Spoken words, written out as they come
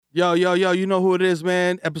Yo, you know who it is,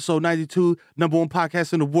 man. Episode 92, #1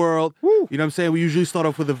 podcast in the world. Woo. You know what I'm saying? We usually start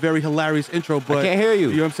off with a very hilarious intro, but I can't hear you.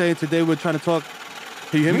 You know what I'm saying? Today we're trying to talk.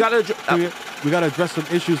 Can you hear me? We gotta address some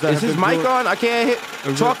issues that Is his mic on? I can't hear.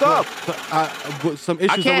 Talk up. Some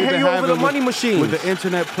issues I can't hear you over the money machine. With the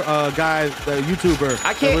internet guy, the YouTuber.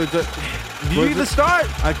 I can't. You need to start.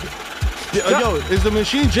 Yo, is the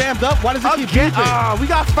machine jammed up? Why does it keep beeping? We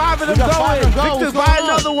got 5 of them going. Victor, buy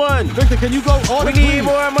another one. Victor, can you go order? We need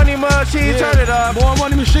more money machines. Turn it up. More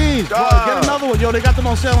money machines. Get another one. Yo, they got them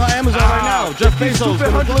on sale on Amazon right now. Jeff Bezos. Stupid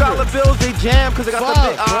 $100 bills, they jam because they got the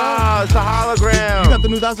big. It's a hologram. You got the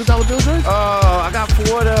new $1,000 bills, right? I got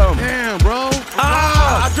 4 of them. Damn, bro.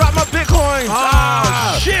 I dropped my Bitcoins.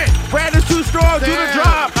 Shit. Brandon's too strong. Do the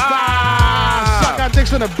drop. Suck our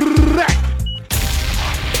dicks in the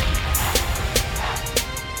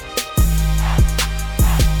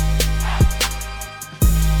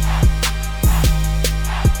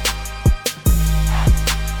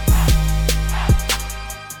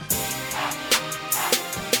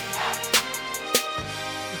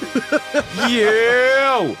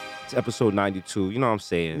Yeah. It's episode 92. You know what I'm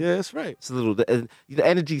saying? Yeah, that's right. It's a little, the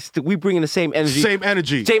energy, we bring in the same energy. Same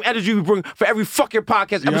energy we bring for every fucking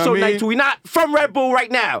podcast. You episode 92. We're not from Red Bull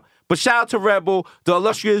right now. But shout out to Red Bull, the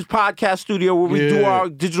illustrious podcast studio where we do our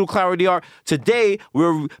digital clarity art. Today,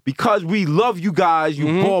 because we love you guys,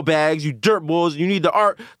 you ball bags, you dirt balls, you need the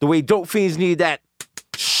art the way dope fiends need that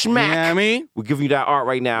smack. You know what I mean? We're giving you that art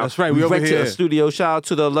right now. That's right. We over rented here. a studio. Shout out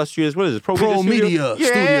to the illustrious, what is it? Pro Media Studio.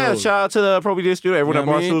 Studio. Shout out to the Pro Media Studio. Everyone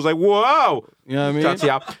at Barstool was like, whoa. You know what I mean? Shout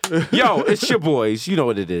out to y'all. Yo, it's your boys. You know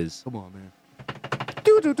what it is. Come on, man.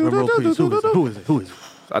 Who is it?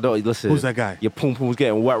 I know, listen. Who's that guy? Your poom poom's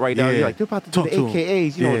getting wet right now. Yeah. You're like, they're about to do the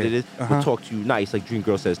AKAs. You know what it is. We'll talk to you nice, like Dream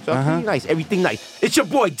Girl says. Talk to you nice, everything nice. It's your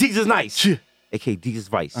boy, Deezus Nice. A.K.A. Deezus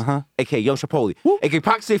Vice. A.K.A. Young Chapoli. A.K.A.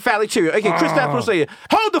 Pocket Say Fat Cheerio. A.K.A. Chris Stafford say,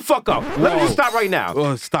 hold the fuck up. Let me just stop right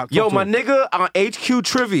now. Stop. Yo, my nigga on HQ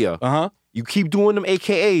Trivia. You keep doing them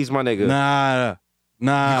AKAs, my nigga.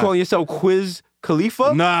 Nah. You calling yourself Quiz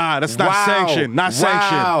Khalifa? Nah, that's not sanctioned. Not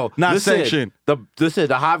sanctioned. Not sanctioned.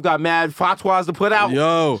 The Hive got mad fatwas to put out.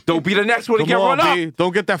 Yo. Don't be the next one to get run up. B.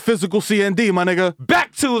 Don't get that physical CND, my nigga.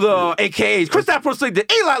 Back to the AKAs. Chris Pro Slick, the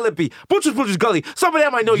Eli Lippy, Butcher's Gully. Some of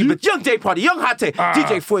them might know you, but Young Day Party, Young Hate,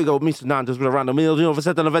 DJ Fuego, Mr. Nandos with around the middle,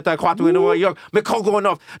 Vicente Noventa, Quattro in the world, Young, McCall going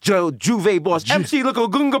off, Juve Boss, MC Look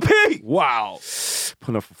Gunga P. Wow.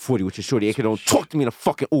 Putting up for 40 with your shorty. AK don't talk to me in a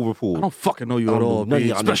fucking Uber pool. I don't fucking know you at all,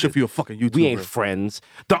 B. Especially if you're a fucking YouTuber. We ain't friends.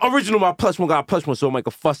 The original my +1 got +1, so make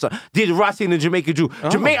a fuss. DJ Rossi and the Jamaican Jew.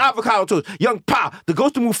 Jermaine Avocado Toast. Young Pa. The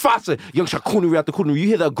Ghost of Mufasa. Young Shakuni out the corner. You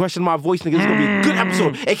hear the aggression in my voice, nigga. It's gonna be a good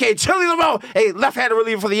episode. A.K.A. Chili Lamont. Hey, left-handed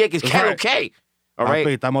reliever for the Yankees. Ken OK. All right.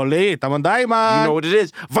 You know what it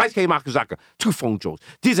is. Vice K. Makuzaka. 2 Phone Joes.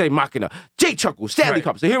 DJ Machina. J. Chuckle. Stanley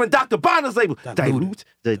Cups. They're hearing Dr. Bonner's label. Dilute.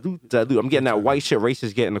 I'm getting that white shit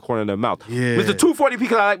racists get in the corner of their mouth. Yeah. Mr. 240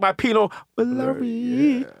 because I like my Pinot.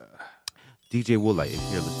 DJ Woolite is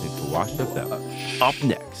here listening to Washed FM. Up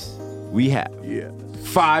next, we have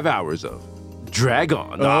 5 hours of Drag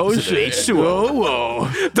On.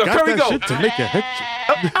 H2O. The Curry Go. Shit to make a heck.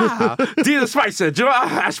 Dina Spicer, Joe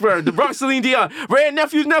Ashburn, the Bronx Celine Dion, Ray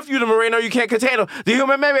nephew, the Moreno, you can't contain him, the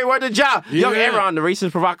Human Meme, word the job, Young Aaron, the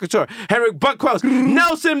racist provocateur, Henrik Buckwells,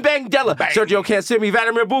 Nelson Bangdella, Sergio Can't See Me,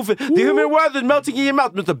 Vladimir Buffett, the Human World is melting in your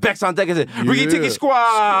mouth, Mr. Bex on Decadent, Ricky Tiki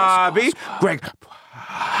Squad, Greg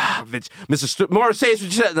Mr. Morris says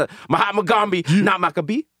Mahatma Gandhi, not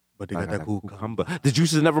Maccabee. But they got that cucumber. The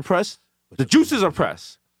juices never pressed. The juices are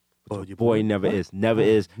pressed. But your boy never is. Never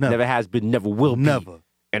has been, never will be. Never.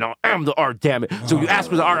 And I am the art, damn it. So you ask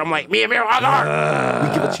for the art, I'm like, me and Mary are the art.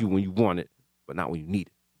 We give it to you when you want it, but not when you need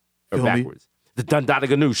it. Or backwards. The Dundada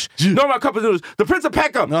Ganoush. Norma Cup of Noodles. The Prince of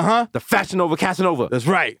Peckham. The Fashion Nova Casanova. That's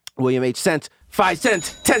right. William H. Cent. 5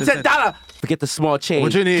 cents. 10 cent dollar. Forget the small change.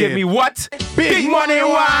 What you need? Give me what? Big money and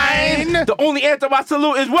wine. The only anthem I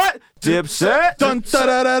salute is what? Dipset. Dun, dun,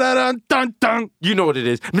 dun, dun, dun, dun, dun. You know what it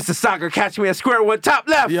is. Mr. Soccer, catch me at square one, top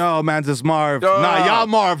left. Yo, man, this Marv. Nah, y'all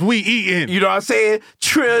Marv, we eating. You know what I'm saying?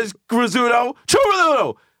 Triz Grizzuto.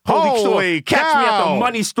 Churruto. Holy cow. Catch me at the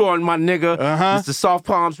money store, my nigga. Mr. Soft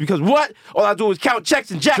Palms, because what? All I do is count checks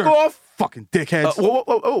and jack off. Fucking dickheads.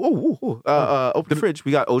 Open the fridge.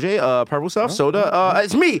 We got OJ, Purple Stuff, Soda.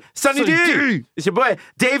 It's me, Sonny D. It's your boy,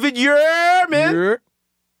 David Yerman.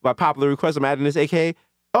 By popular request, I'm adding this AKA.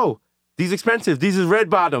 Oh, These expensive. These is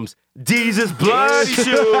red bottoms. These is bloody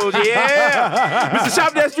shoes. Yeah. Mr.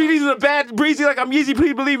 Shop that street. These are bad breezy like I'm Yeezy.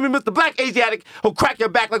 Please believe me. Mr. Black Asiatic who'll crack your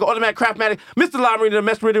back like an automatic craftmatic. Mr. Lamarina, the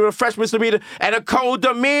mess with a fresh misdemeanor and a cold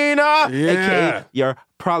demeanor. AKA your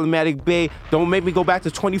problematic bae. Don't make me go back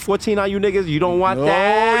to 2014 on you niggas. You don't want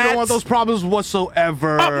that. You don't want those problems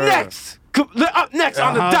whatsoever. Up next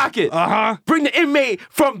on the docket. Bring the inmate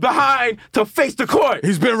from behind to face the court.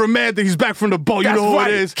 He's been remanded. He's back from the boat. That's you know right.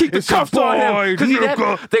 who it is. Keep the cuffs on him. Because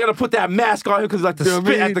they're going to put that mask on him because he like to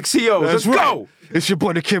spit at the COs. Let's go. It's your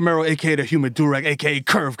boy, the Kid Mero, a.k.a. the Human Durag, a.k.a.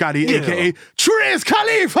 Curve Gotti, a.k.a. Triz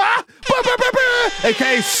Khalifa,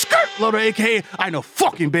 a.k.a. Skirt Loader, a.k.a. I know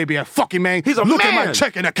fucking baby, I fucking man. He's a Look man. at my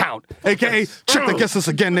checking account, a.k.a. Check the guest list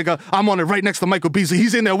again, nigga. I'm on it right next to Michael Beasley.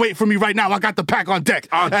 He's in there waiting for me right now. I got the pack on deck.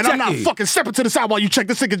 I'm not fucking stepping to the side while you check.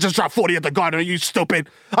 This nigga just dropped 40 at the garden. Are you stupid?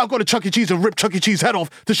 I'll go to Chuck E. Cheese and rip Chuck E. Cheese head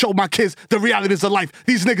off to show my kids the realities of life.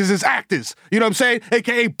 These niggas is actors. You know what I'm saying?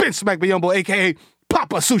 A.k.a. Ben Smack Biyombo, a.k.a.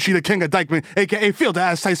 Papa Sushi, the king of Dykeman, a.k.a. Field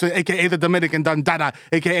Ass Tyson, a.k.a. the Dominican Dandada,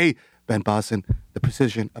 a.k.a. Ben Boston, the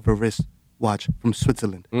precision of a wrist watch from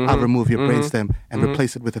Switzerland. I'll remove your brainstem and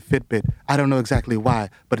replace it with a Fitbit. I don't know exactly why,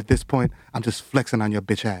 but at this point, I'm just flexing on your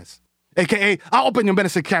bitch ass. A.k.a. I'll open your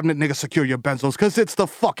medicine cabinet, nigga, secure your benzos, cause it's the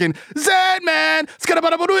fucking Z-Man!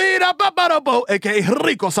 A.k.a.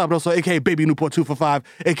 Rico Sabroso, a.k.a. Baby Newport 2 for 5,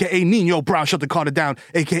 a.k.a. Nino Brown, shut the Carter down,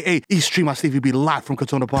 a.k.a. East Stream, my Stevie B live from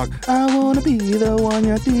Katona Park. I wanna be the one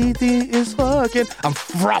your DD is fucking. I'm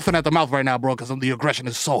frothing at the mouth right now, bro, cause the aggression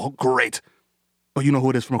is so great. But you know who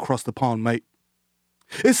it is from across the pond, mate.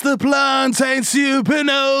 It's the plantain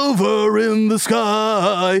supernova in the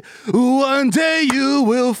sky. One day you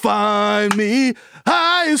will find me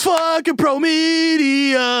high as fucking pro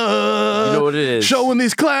media. You know what it is. Showing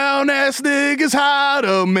these clown ass niggas how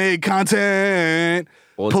to make content.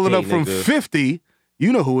 Pulling up from 50.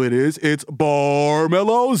 You know who it is. It's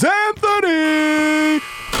Barmelos Anthony.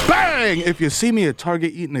 Bang! If you see me at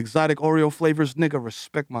Target eating exotic Oreo flavors, nigga,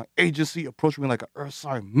 respect my agency. Approach me like an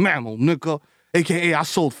earth-sign mammal, nigga. A.k.a. I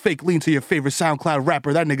sold fake lean to your favorite SoundCloud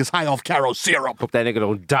rapper. That nigga's high off Caro syrup. Hope that nigga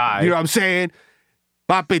don't die. You know what I'm saying?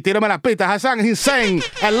 Papi, tírame la pita. Hassan Insane.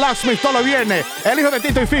 El Locksmith todos los viernes. El hijo de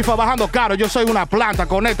Tito y FIFA bajando caro. Yo soy una planta.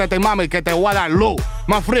 Conéctate, mami, que te voy a dar luz.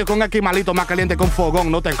 Más frío con X malito, más caliente con fogón.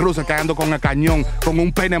 No te cruces cagando con el cañón. Con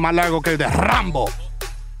un pene más largo que el de Rambo.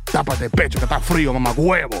 Tápate el pecho que está frío, mamá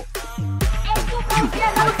huevo.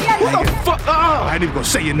 What the fuck? I ain't even gonna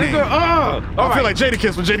say your name. I feel like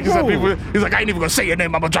Jadakiss when Jadakiss had people. He's like, I ain't even gonna say your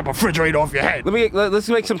name. I'm gonna drop a refrigerator off your head. Let's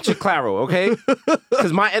make some shit claro, okay?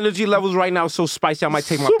 Because my energy levels right now is so spicy, I might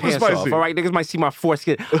take my pants off. All right, niggas might see my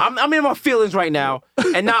foreskin. I'm in my feelings right now,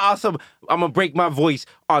 and now also I'm gonna break my voice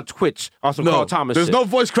on Twitch on some Carl Thomas. There's shit. no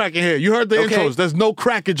voice cracking here. You heard the intros. There's no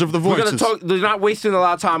crackage of the voices. They're not wasting a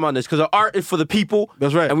lot of time on this because the art is for the people.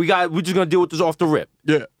 That's right. And we're just gonna deal with this off the rip.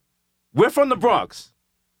 Yeah. We're from the Bronx.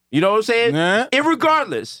 You know what I'm saying?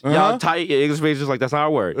 Irregardless, y'all tight your English faces like that's not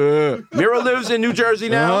a word. Mero lives in New Jersey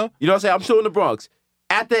now. You know what I'm saying? I'm still in the Bronx.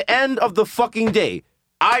 At the end of the fucking day,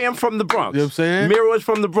 I am from the Bronx. You know what I'm saying? Mero is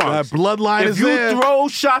from the Bronx. That bloodline is there. If you throw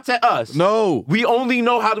shots at us, no, we only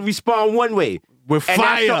know how to respond one way. With fire. And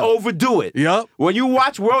that's to overdo it. Yep. When you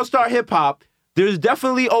watch World Star Hip Hop, there's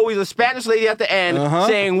definitely always a Spanish lady at the end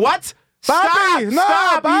saying, what? Papi,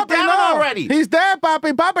 Stop! Papi, He's down already. He's dead,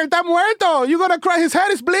 papi. Papi está muerto. You're gonna cry. His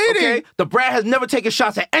head is bleeding. Okay? The brand has never taken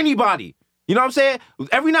shots at anybody. You know what I'm saying?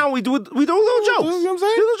 Every now and we do little jokes. You know what I'm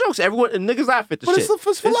saying? Little jokes. Everyone and niggas laugh at the but shit.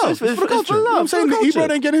 It's for love. It's for the culture. It's for love. You know what I'm saying? Ebro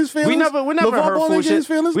didn't get his feelings. We never hurt for shit.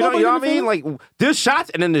 We don't, you know what I mean? Like, there's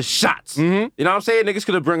shots and then there's shots. You know what I'm saying? Niggas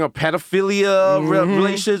could have bring up pedophilia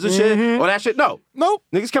relations and shit. Or that shit. No. Nope.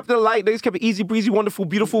 Niggas kept it light. Niggas kept it easy, breezy, wonderful,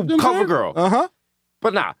 beautiful cover girl.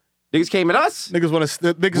 But nah. Niggas came at us. Niggas want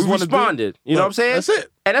to. Niggas we responded. You know what I'm saying? That's it.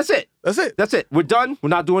 And that's it. That's it. That's it. We're done. We're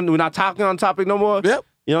not talking on topic no more. Yep.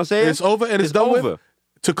 You know what I'm saying? It's over and it's done over. With.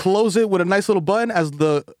 To close it with a nice little button, as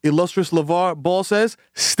the illustrious LeVar Ball says,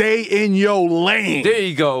 stay in your lane. There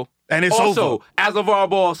you go. And it's also, over. As LeVar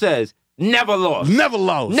Ball says, never lost. Never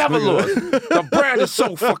lost. Never lost. The brand is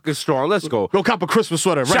so fucking strong. Let's go. Go cop a Christmas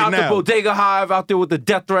sweater right now. Shout out to Bodega Hive out there with the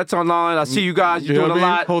death threats online. I see you guys. You're doing a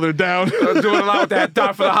lot. Holding it down. Doing a lot with that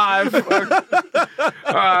die for the Hive.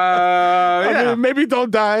 I mean, maybe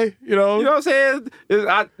don't die, you know. You know what I'm saying?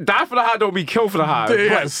 Die for the Hive don't be killed for the Hive.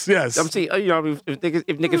 Yes, yes. I'm saying, you know, if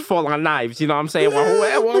niggas fall on knives, you know what I'm saying?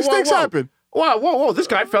 Mistakes happen. Whoa, this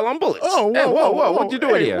guy fell on bullets. Oh, whoa, what you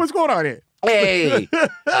doing here? What's going on here? Hey,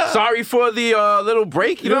 sorry for the little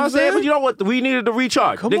break. You know what I'm saying? But you know what? We needed to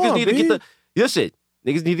recharge. Come Niggas on, need to get the. Listen,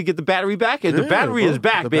 Niggas need to get the battery back. And the battery is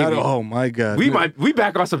back, baby. Oh my God. We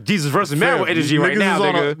back on some Jesus versus Mero energy right now,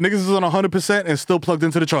 nigga. Niggas is on 100% and still plugged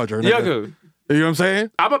into the charger. Nigga. Nigga. You know what I'm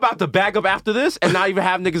saying? I'm about to bag up after this and not even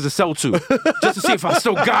have niggas to sell to. Just to see if I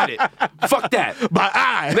still got it. Fuck that. My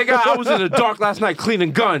eye. Nigga, I was in the dark last night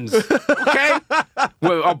cleaning guns. Okay?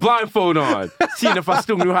 With a blindfold on. Seeing if I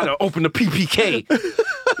still knew how to open the PPK.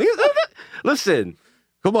 Listen.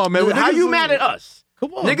 Come on, man. How you mad at us?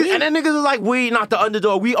 Come on, niggas, and then niggas are like, we not the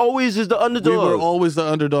underdog. We always is the underdog. We were always the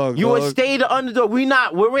underdog. You would stay the underdog. We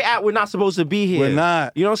not where we're at. We're not supposed to be here. We're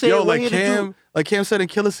not. You know what I'm saying? Yo, like Cam said in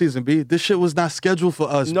Killer Season, B, this shit was not scheduled for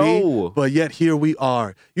us, no. B. But yet here we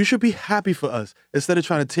are. You should be happy for us instead of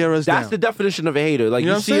trying to tear us down. That's the definition of a hater. Like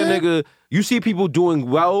you see a nigga, you see people doing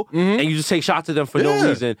well, and you just take shots at them for no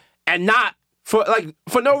reason, and not for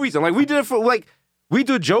no reason. Like we did it for like. We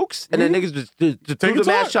do jokes, and then niggas just threw the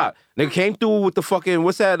mad shot. Nigga came through with the fucking,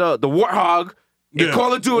 what's that, the Warthog in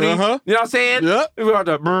Call of Duty. You know what I'm saying? Yeah. We were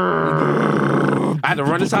I had to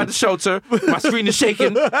run inside the shelter. My screen is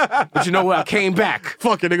shaking. But you know what? I came back.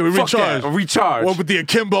 Fuck it, nigga. We recharged. Recharged. One with the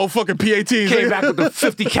akimbo fucking PATs. Came back with the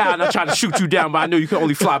 50 cal, and I tried to shoot you down, but I knew you could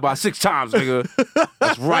only fly by 6 times, nigga.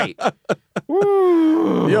 That's right.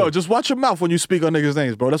 Yo, just watch your mouth when you speak on niggas'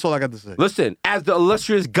 names, bro. That's all I got to say. Listen, as the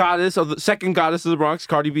illustrious goddess of the second goddess of the Bronx,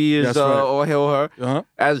 Cardi B is all hail her.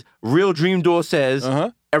 As Real Dream Door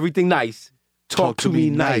says, everything nice. Talk to me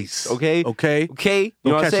nice. Okay? Okay. You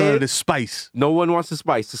know what I'm saying? None of this spice. No one wants the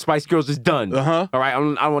spice. The Spice Girls is done. All right? I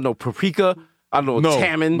don't want no paprika. I don't want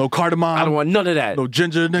tammin. No cardamom. I don't want none of that. No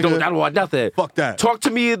ginger, nigga. I don't want nothing. Fuck that. Talk to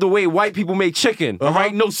me the way white people make chicken. All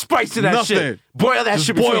right? No spice in that shit. Boil that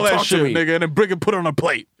shit before you talk to me. Nigga, and then bring it, put it on a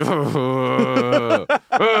plate.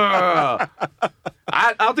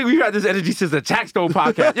 I don't think we've had this energy since the Tax Stone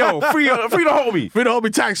podcast. Yo, free the homie. Free the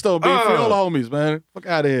homie Tax Stone, baby. Free all the homies, man. Fuck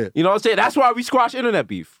out of here. You know what I'm saying? That's why we squash internet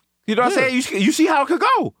beef. You know what I'm saying? You see how it could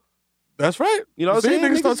go. That's right. You know what I'm saying?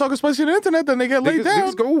 Niggas start talking spicy on the internet, then they get laid down.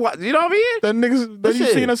 Niggas go, you know what I mean? Then you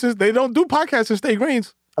seen us since they don't do podcasts in State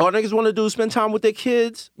Greens. All niggas want to do is spend time with their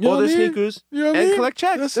kids or their sneakers and collect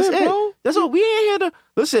checks. That's it, bro. That's all. We ain't here to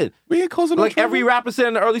listen. We ain't causing like every rapper said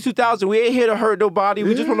in the early 2000s. We ain't here to hurt nobody.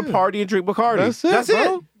 We just want to party and drink Bacardi. That's it,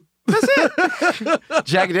 bro. That's it.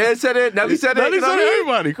 Jagged Edge said it. Nelly said it. Nelly said it.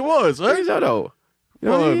 Everybody, come on, son. You know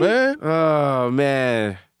come on, man. Oh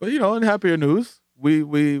man. But in happier news, we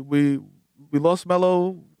lost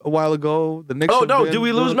Melo a while ago. The Knicks. Oh no! Did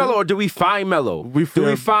we lose Melo or did we find Melo? We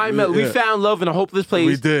find Melo. We found love in a hopeless place.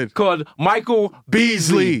 We did. Called Michael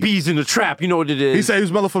Beasley. Bees in the Trap. You know what it is. He said he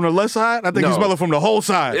was Melo from the left side. I think he's Melo from the whole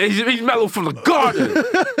side. He's Melo from the garden.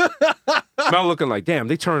 Melo looking like, damn,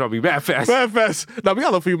 they turned on me bad fast. Now we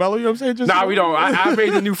got love for you, Melo. You know what I'm saying? We don't. I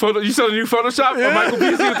made the new photo. You saw the new Photoshop of Michael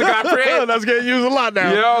Beasley with the guy praying? That's getting used a lot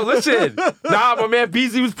now. Yo, listen. My man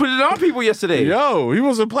Beasley was putting it on people yesterday. Yo, he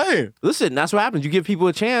wasn't playing. Listen, that's what happens. You give people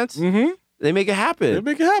a chance. They make it happen. They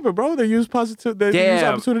make it happen, bro. They use use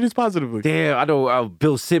opportunities positively. Damn, I know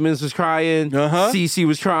Bill Simmons was crying. CeCe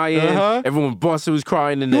was crying. Everyone in Boston was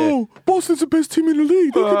crying in there. No, Boston's the best team in the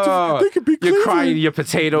league. They could beat Cleveland. You're crying your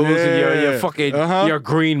potatoes and your fucking your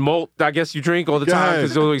green malt, I guess you drink all the time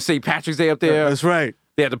because there's always St. Patrick's Day up there. That's right.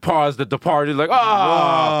 They had to pause The Departed like,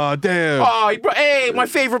 damn. Hey, my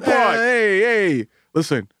favorite part. Hey.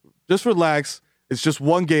 Listen, just relax. It's just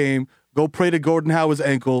one game. Go pray to Gordon Howard's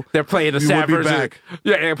ankle. They're playing the sad version.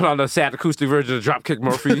 Yeah, they put on the sad acoustic version of Dropkick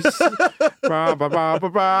Murphys. Y'all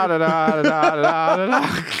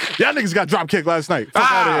niggas got Dropkick last night.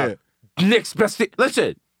 Fuck out of here. Knicks best thing.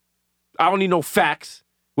 Listen, I don't need no facts.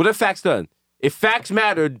 What have facts done? If facts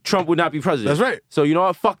mattered, Trump would not be president. That's right. So you know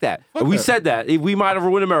what? Fuck that. We said that. We might have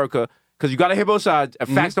ruined America. Because you got to hear both sides, and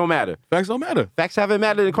facts don't matter. Facts don't matter. Facts haven't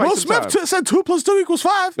mattered in quite some time. Will Smith said 2 + 2 =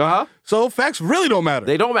 5. So facts really don't matter.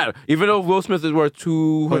 They don't matter. Even though Will Smith is worth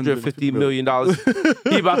 $250 million,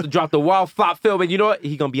 he about to drop the wild flop film, and you know what?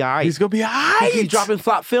 He going to be all right. He's going to be all right. He's dropping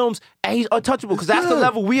flop films, and he's untouchable, because that's the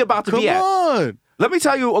level we about to be at. Come on. Let me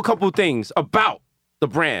tell you a couple of things about the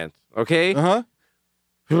brand, okay?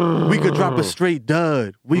 We could drop a straight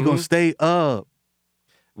dud. We going to stay up.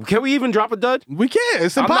 Can we even drop a dud? We can't.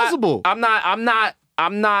 It's impossible. I'm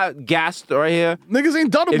not gassed right here. Niggas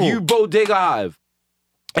ain't duddable. If you Bodega Hive,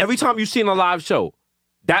 every time you've seen a live show,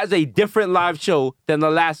 that is a different live show than the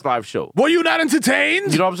last live show. Were you not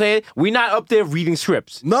entertained? You know what I'm saying? We're not up there reading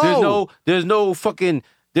scripts. No. There's no fucking...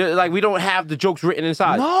 we don't have the jokes written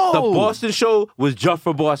inside. No. The Boston show was just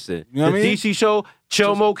for Boston. You know what I mean? DC show,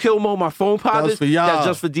 Chilmo, Kilmo, my phone partners, for y'all. that's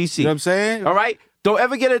just for DC. You know what I'm saying? All right? Don't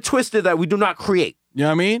ever get it twisted that we do not create. You know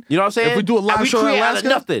what I mean? You know what I'm saying? If we do a live show in Alaska, out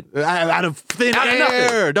of nothing. Out of thin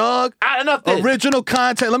air, dog. Out of nothing. Original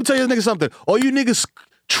content. Let me tell you niggas something. All you niggas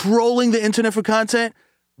trolling the internet for content,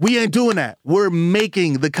 we ain't doing that. We're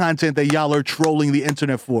making the content that y'all are trolling the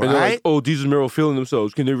internet for, and all right? Like, oh, Jesus Mero feeling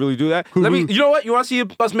themselves. Can they really do that? You know what? You want to see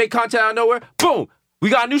us make content out of nowhere? Boom. We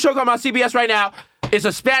got a new show coming on CBS right now. It's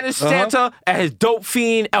a Spanish Santa and his dope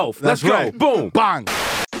fiend elf. Let's go. Boom. Bang.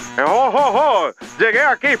 Ho, ho, ho. Llegué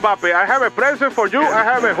aquí, papi. I have a present for you. I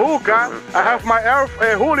have a hookah. I have my elf,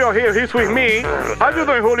 Julio, here. He's with me. How you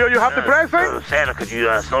doing, Julio? You have the present? Santa, could you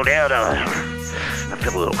slow down? I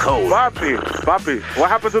feel a little cold. Papi, what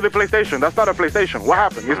happened to the PlayStation? That's not a PlayStation. What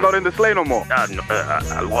happened? It's not in the sleigh no more. No,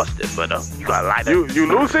 I lost it, but you got a lighter. You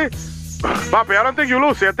lose it? Papi, I don't think you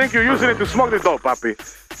lose it. I think you're using it to smoke the dope, papi.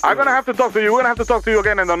 I'm gonna have to talk to you. We're gonna have to talk to you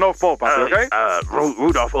again in the North Pole, papi, okay?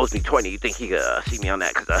 Rudolph owes me 20. You think he could see me on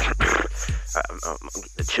that? Because I'm getting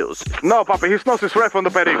the chills. No, papi, his nose is red from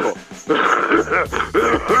the perico.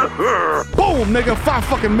 Boom, nigga. 5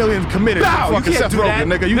 fucking million committed. No, fucking you can't Seth do Rogen,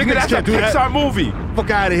 that. nigga. You niggas that's can't a do that. Pixar movie.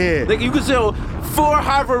 Fuck out of here. Nigga, you could sell 4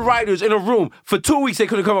 Harvard writers in a room. For 2 weeks, they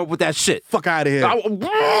couldn't come up with that shit. Fuck out of here.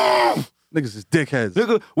 Niggas is dickheads.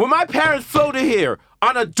 Nigga, when my parents floated here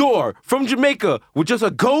on a door from Jamaica with just a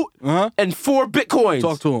goat and 4 Bitcoins.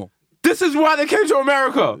 Talk to him. This is why they came to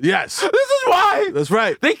America. Yes. This is why. That's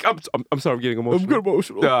right. I'm sorry, I'm getting emotional. I'm getting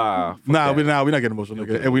emotional. Nah, we're not getting emotional,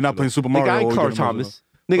 nigga. And we're not playing Super Mario. Nigga, I ain't or Carl getting emotional. Thomas.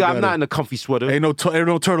 Nigga, I'm not in a comfy sweater. Ain't no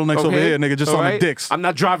turtlenecks over here, nigga. Just on the dicks. I'm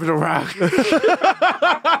not driving around. Damn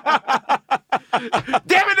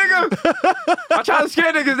it, nigga. I'm trying to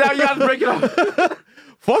scare niggas now. You gotta break it up.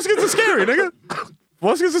 Foskins are scary, nigga.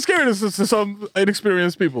 Foskins are scary to some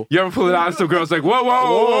inexperienced people. You ever pull it out and some girls like,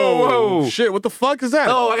 whoa. Shit, what the fuck is that?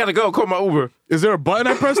 Oh, I gotta go. Call my Uber. Is there a button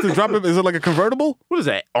I press to drop it? Is it like a convertible? What is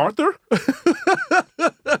that, Arthur?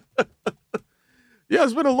 Yeah,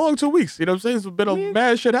 it's been a long 2 weeks. You know what I'm saying? It's been a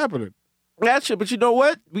mad shit happening. That shit, but you know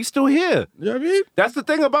what? We still here. You know what I mean? That's the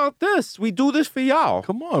thing about this. We do this for y'all.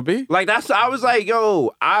 Come on, B. Like, I was like,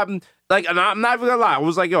 yo, and I'm not even gonna lie. I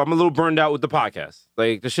was like, yo, I'm a little burned out with the podcast.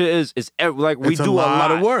 Like, the shit is like, we do a lot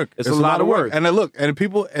of work. It's a lot of work. And look, and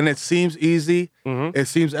people, and it seems easy. It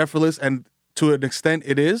seems effortless, and to an extent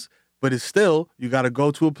it is, but it's still, you got to go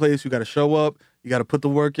to a place, you got to show up, you got to put the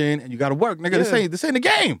work in, and you got to work. Nigga, this ain't a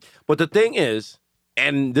game. But the thing is,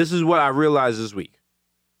 and this is what I realized this week,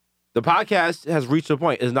 the podcast has reached a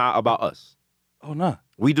point. It's not about us. Oh, no.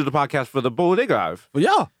 We do the podcast for the Bodega Hive. But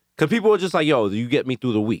yeah. Because people are just like, yo, you get me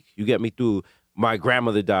through the week. You get me through, my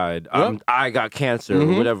grandmother died. Yep. I got cancer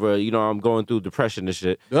or whatever. You know, I'm going through depression and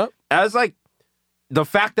shit. Yep. As like, the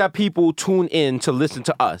fact that people tune in to listen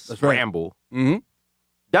to us ramble,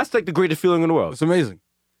 that's like the greatest feeling in the world. It's amazing.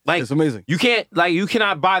 Like, it's amazing. You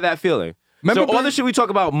cannot buy that feeling. Remember so all the shit we talk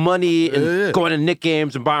about, money and going to Nick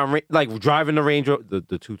games and buying, like driving the Range Rover, the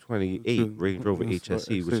 228 Range Rover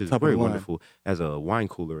HSE, which is very wonderful, has a wine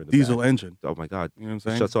cooler in the diesel back. engine. Oh my God. You know what I'm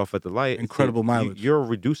saying? Shuts off at the light. Incredible mileage. You're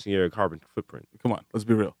reducing your carbon footprint. Come on, let's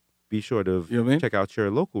be real. Be sure to You know what I mean? check out your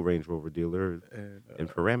local Range Rover dealer in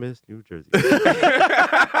Paramus, New Jersey.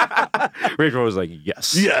 Range Rover's like,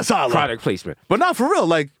 yes. Yes, I love product placement. But not for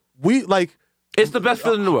real. It's the best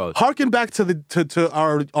feeling in the world. Harken back to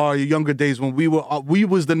our younger days when we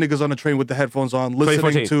was the niggas on the train with the headphones on,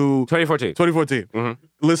 listening to 2014.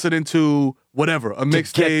 Listening to whatever, a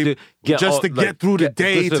mixtape, just to get through the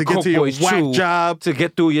day, to get to your whack job, to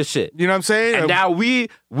get through your shit. You know what I'm saying? And now we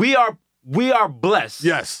are blessed.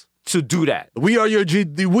 Yes, to do that. We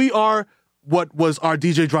are what was our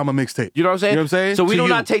DJ Drama mixtape. You know what I'm saying? You know what I'm saying? So we do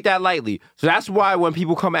not take that lightly. So that's why when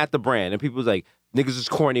people come at the brand and people's like, niggas is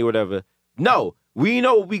corny or whatever. No, we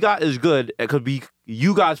know what we got is good because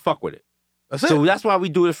you guys fuck with it. That's it. So that's why we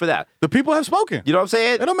do it for that. The people have spoken. You know what I'm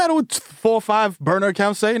saying? It don't matter what 4 or 5 burner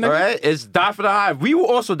accounts say, nigga. All right? It's die for the Hive. We will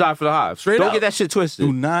also die for the Hive. Straight Don't up. get that shit twisted.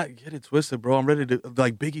 Do not get it twisted, bro. I'm ready to,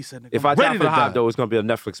 like Biggie said, nigga. If I die for the Hive, though, it's going to be a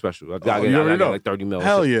Netflix special. I gotta get like 30 mil.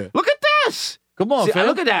 Hell yeah. Look at this. Come on, See, fam.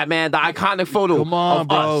 Look at that, man. The iconic photo of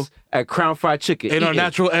bro. us at Crown Fried Chicken. In our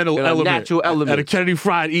natural element. At a Kennedy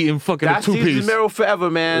Fried eating fucking That's a 2-piece. Jesus Mero forever,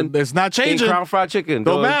 man. It's not changing. Crown Fried Chicken.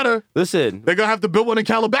 Don't matter. Listen. They're going to have to build one in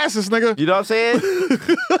Calabasas, nigga. You know what I'm saying?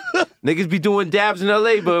 Niggas be doing dabs in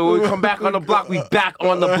LA, but when we come back on the block, we back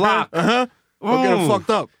on the block. Don't get them fucked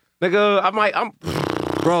up. Nigga,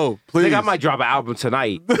 Bro, please. Nigga, I might drop an album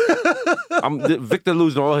tonight. Victor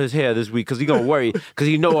losing all his hair this week because he gonna worry because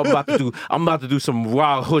he know I'm about to do some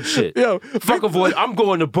wild hood shit. Yo, fuck avoid. I'm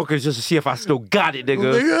going to Booker's just to see if I still got it,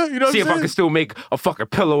 nigga. You know what see I'm if I saying? can still make a fucking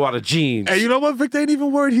pillow out of jeans. And you know what? Victor ain't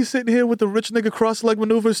even worried. He's sitting here with the rich nigga cross-leg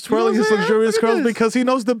maneuvers, twirling his luxurious curls because he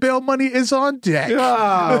knows the bail money is on deck.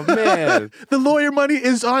 Oh, man. The lawyer money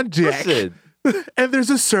is on deck. Listen. And there's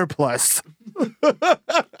a surplus.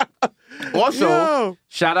 Also, Yo.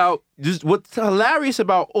 shout out, just what's hilarious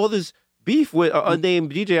about all this beef with an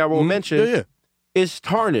unnamed DJ I won't mention is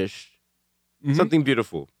Tarnished. Something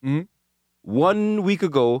beautiful. 1 week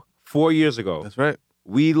ago, 4 years ago, That's right.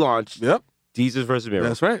 we launched Yep. Jesus vs. Miro.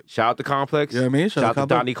 That's right. Shout out to Complex. You know what I mean? Shout out to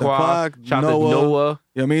Donnie Complex, Quad. Shout out to Noah. Noah. You know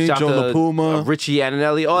what I mean? Shout Joe out to LaPuma. Richie Ananelli,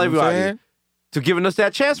 all You know what I'm everybody. saying? To giving us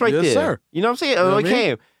that chance right Yes, there. sir. You know what I'm saying? You know Oh, what it I mean?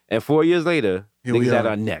 came. And 4 years later, Here we niggas at are.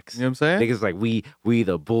 our necks. You know what I'm saying? Niggas like we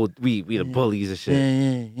the bullies and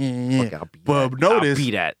shit. Yeah. Fuck, I'll be But that. notice I'll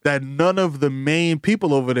be that. none of the main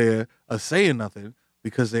people over there are saying nothing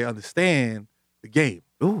because they understand the game.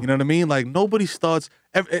 Ooh. You know what I mean? Like nobody starts.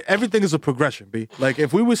 Everything is a progression, B. Like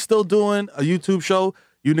if we were still doing a YouTube show,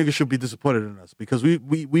 you niggas should be disappointed in us because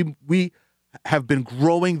we have been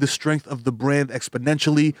growing the strength of the brand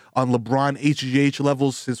exponentially on LeBron HGH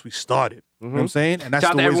levels since we started. You know what I'm saying? And that's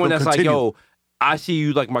Shout out the to way it's everyone gonna that's continue. like, yo, I see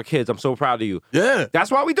you like my kids. I'm so proud of you. Yeah.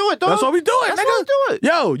 That's why we do it, dog. That's why we do it, That's nigga. why we do it.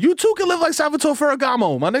 Yo, you too can live like Salvatore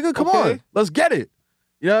Ferragamo, my nigga. Come Okay. on. Let's get it.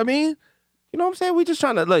 You know what I mean? You know what I'm saying? We just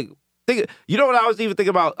trying to like think. You know what I was even thinking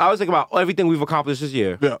about? I was thinking about everything we've accomplished this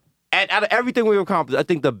year. Yeah. And out of everything we've accomplished, I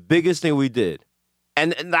think the biggest thing we did,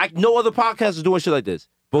 and like no other podcast is doing shit like this,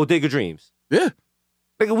 Bodega Dreams. Yeah.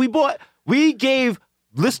 Like we gave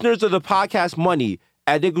listeners of the podcast money,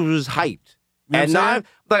 and niggas was hyped. You know And what I'm now, saying?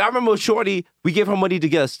 like I remember Shorty, we gave her money to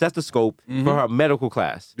get a stethoscope for her medical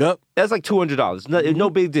class. Yep. That's like $200. No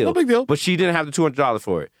big deal. No big deal. But she didn't have the $200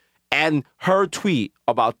 for it. And her tweet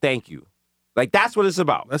about thank you. Like that's what it's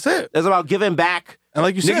about. That's it. It's about giving back. And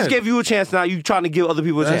like you Niggas said, gave you a chance, now you trying to give other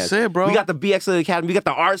people a That's chance. it, bro. We got the BX Academy. We got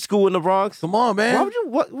the art school in the Bronx. come on, man. Why would you?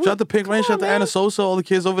 What? Shout out to Pink Rain, shout out to Anna Sosa, all the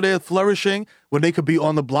kids over there flourishing when they could be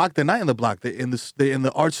on the block. They're not in the block. They're in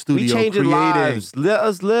the art studio We changing creating. lives. Let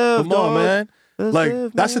us live. Come on, dog. man. Let's Like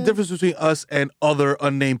live, that's the man. difference between us and other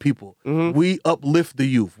unnamed people. We uplift the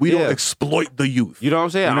youth. We Yeah. don't exploit the youth. You know what I'm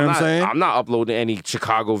saying? You know I'm what I'm not, saying? I'm not uploading any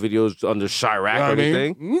Chicago videos under Chirac You know or what I mean?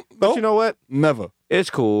 anything. But Nope. you know what? Never. It's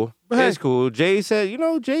cool. Hey. It's cool. Jay said,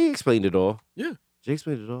 Jay explained it all. Yeah. Jay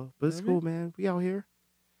explained it all. But it's Mhm. cool, man. We out here.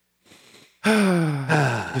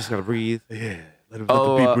 Just gotta breathe. Yeah. Let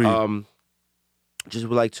the beat breathe. Just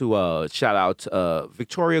would like to shout out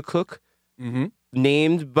Victoria Cook, Mm-hmm.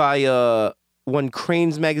 named by one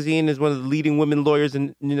Cranes magazine as one of the leading women lawyers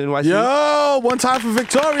in NYC. Yo, one time for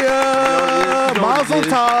Victoria. You know what Mazel it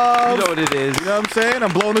is. tov. You know what it is. You know what I'm saying?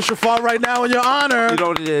 I'm blowing the shofar right now in your honor. You know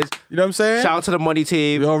what it is. You know what I'm saying? Shout out to the money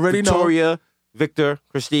team. You already know. Victoria, Victor, You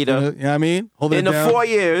Christina. know what I mean? Holding In it the down. 4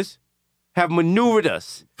 years, have maneuvered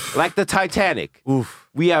us like the Titanic. Oof.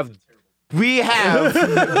 We have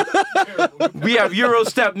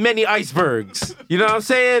Eurostep many icebergs. You know what I'm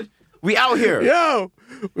saying? We out here. Yo,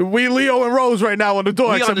 we Leo and Rose right now on the door,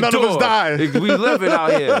 We except on the none door. of us died. We living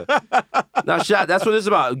out here. Now, that's what it's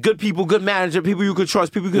about. Good people, good manager, people you could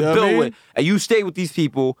trust, people you could You know what I build mean? with. And you stay with these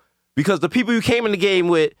people because the people you came in the game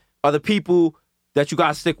with are the people that you got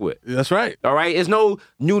to stick with. That's right. All right? There's no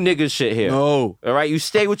new niggas shit here. No. All right? You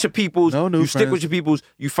stay with your peoples. No new you stick friends. with your peoples.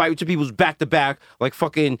 You fight with your peoples back to back. Like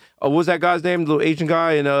fucking, what was that guy's name? The little Asian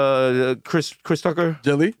guy and Chris Tucker?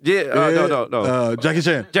 Jelly? Yeah, no. Jackie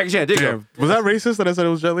Chan. Jackie Chan, there you go. Damn. Was that racist that I said it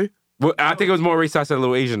was Jelly? Well, I think it was more racist. I said a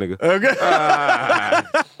little Asian nigga. Okay.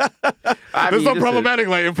 There's no listen, problematic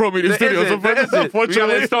light in Pro Media Studios. There isn't. We gotta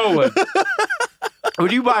Unfortunately. install one.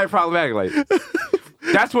 When you buy a problematic light,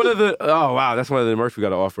 that's one of the. Oh wow, that's one of the merch we got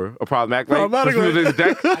to offer. A problematic light. Problematic for people light. in the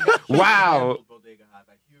deck. Wow.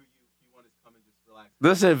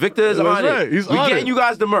 Listen, Victor is That's on right. it. He's we on getting it. you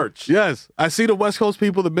guys the merch. Yes. I see the West Coast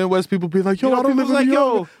people, the Midwest people be like, yo, You know, I don't live people's in New like,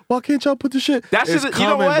 York. yo. Why can't y'all put the shit? That It's shit. coming,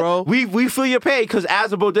 You know what? bro. We feel your pain because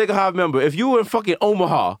as a Bodega Hive member, if you were in fucking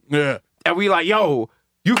Omaha Yeah. and we like, yo,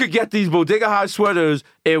 you could get these Bodega Hive sweaters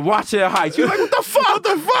in Washington Heights. You're like, what the fuck? What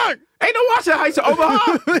the fuck? Ain't no Washington Heights in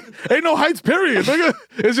Omaha. Ain't no heights, period, nigga.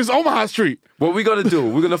 It's just Omaha Street. What we gonna do?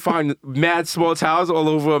 We're gonna find mad small towns all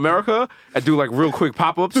over America and do like real quick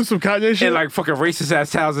pop-ups. Do some Kanye shit. And like fucking racist ass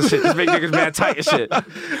towns and shit. Just make niggas mad tight and shit.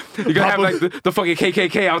 You gotta have like the fucking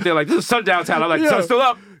KKK out there like, this is sundown town. I'm like, Yeah. sun's still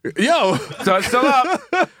up. Yo. Sun's still up.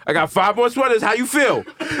 I got 5 more sweaters. How you feel?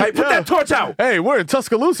 Hey, put that torch out. Hey, we're in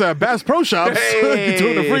Tuscaloosa at Bass Pro Shops Hey.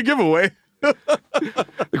 doing a free giveaway.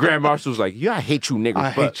 The Grand Marshal's like, yeah, I hate you niggas.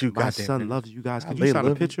 I but hate you, my goddamn son niggas. loves you guys. Can They you sign a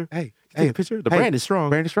love me. picture? Hey, Take a picture. The brand is strong.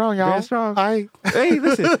 Brand is strong, y'all. Brand is strong. Hey,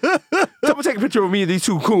 listen. Someone take a picture of me and these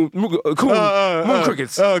two moon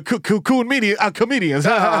crickets. Coon comedians.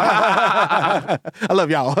 I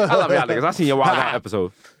love y'all. I love y'all niggas. I seen your Wild Out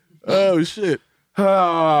episode. Oh, shit.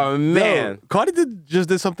 Oh, man. Yo, Cardi just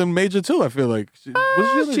did something major, too, I feel like. She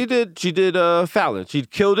did Fallon. She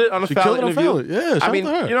killed it on a Fallon interview. Fallon. Yeah, shout out to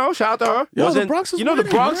her. You know, shout out to her. Yo, the Bronx is the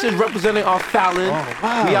Bronx is representing our Fallon. Oh,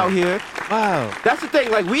 wow. We out here. Wow. That's the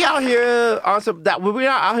thing. Like, we out here on some that we're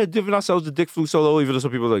not out here giving ourselves the dick flu solo, even though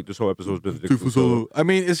some people are like this whole episode's been the dick flu solo. I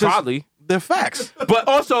mean, it's just probably they're facts. But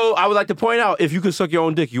also, I would like to point out, if you could suck your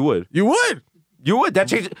own dick, you would. You would. You would. That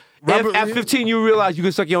changed. If at 15 you realize you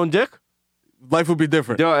could suck your own dick, life would be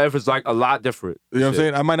different. You know, if it's like a lot different. You know what I'm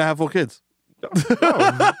saying? I might not have 4 kids. Listen,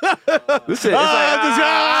 it's like,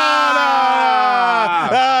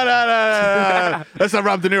 that's not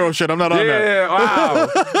Rob De Niro shit. I'm not on that. Yeah, wow.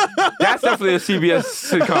 That's definitely a CBS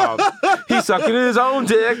sitcom. He's sucking his own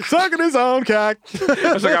dick. Sucking his own cock.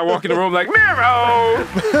 It's like I walk in the room like, Miro!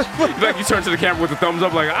 Like you turn to the camera with a thumbs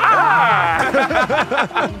up like,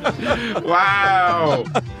 wow.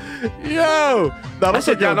 Yo. I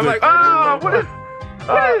sit down, I'm like, oh, what is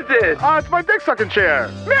this? Oh, it's my dick sucking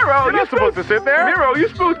chair. Miro, You're not supposed to sit there. Miro, you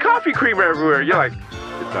spilled coffee creamer everywhere. You're like,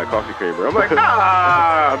 it's not coffee creamer. I'm like,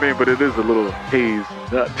 I mean, but it is a little haze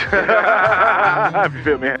nut. You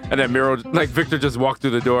feel me? And then Miro, like Victor just walked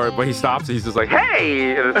through the door, but he stops and he's just like,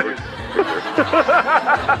 hey! And it's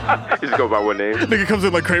he just go by one name. Nigga comes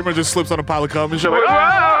in like Kramer and just slips on a pile of cum and shit. Like,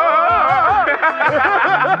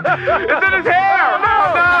 it's in his hair! No!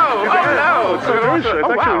 It's so nourishing. It's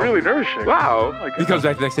actually really nourishing. Wow. He comes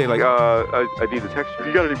back the next day like, I need the texture.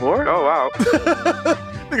 You got any more? Oh, wow.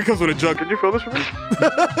 Nigga comes with a jug. Can you fill this for me?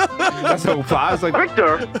 That's so fly. It's like,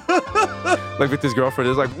 Victor. Like Victor's girlfriend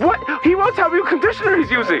is like, what? He won't tell me what conditioner he's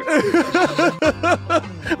using.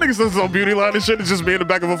 Nigga says his own beauty line and shit. It's just me in the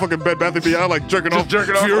back of a fucking Bed Bath & Beyond, like jerking off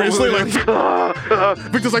furiously. Like,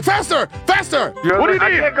 Victor's like, faster! What do you need?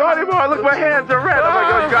 I can't go anymore. Look, my hands are red. I'm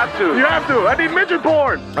like, oh, you got to. You have to. I need midget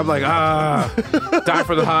porn. I'm like, die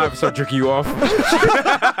for the hive, start jerking you off.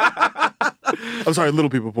 I'm sorry, little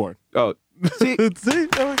people porn. Oh, see? You know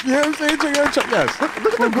what I'm saying? Yes.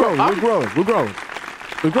 We're growing.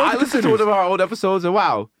 I listened to one of our old episodes and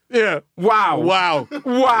wow. Yeah. Wow.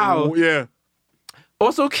 Yeah.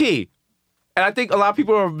 Also key, and I think a lot of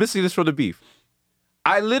people are missing this from the beef.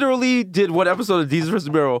 I literally did one episode of Jesus vs.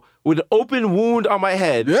 Miro with an open wound on my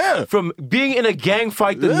head from being in a gang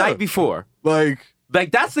fight the night before. Like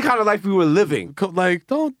that's the kind of life we were living. Like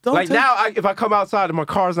don't. Like now, if I come outside and my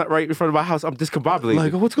car's not right in front of my house, I'm discombobulated.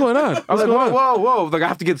 Like what's going on? I'm like, whoa. Like I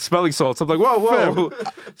have to get smelling salts. I'm like, whoa.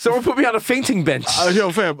 Someone put me on a fainting bench.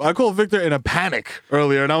 Yo, fam, I called Victor in a panic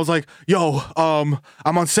earlier, and I was like, yo, I'm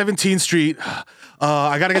on 17th Street.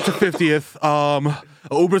 I gotta get to 50th.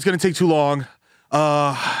 Uber's gonna take too long.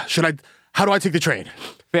 How do I take the train?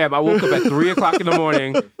 Fam, I woke up at 3 o'clock in the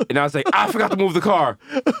morning and I was like, I forgot to move the car.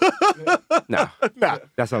 Nah.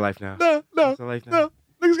 That's our life now. No. That's our life now.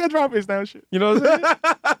 Niggas got drop hits now and shit. You know what I'm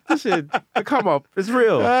saying? This shit, the come up, it's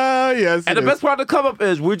real. Yes. And the best part of the come up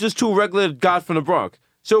is we're just two regular guys from the Bronx.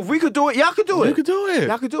 So if we could do it, y'all could do it. You could do it.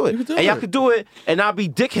 Y'all could do it. And y'all could do it and not be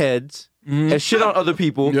dickheads and shit on other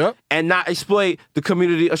people and not exploit the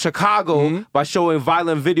community of Chicago by showing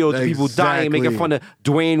violent videos of people dying, making fun of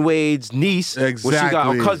Dwayne Wade's niece when she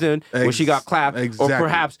got her cousin when she got clapped, or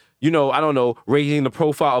perhaps, you know, I don't know, raising the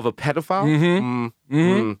profile of a pedophile.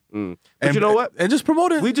 But you know what? And just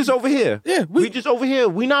promote it. We just over here. Yeah, we just over here.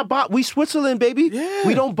 We we Switzerland, baby. Yeah.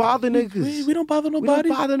 We don't bother niggas. We don't bother nobody. We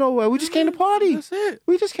don't bother nowhere. We just came to party. That's it.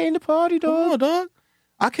 We just came to party, dog. Come on, dog.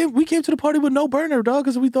 We came to the party with no burner, dog,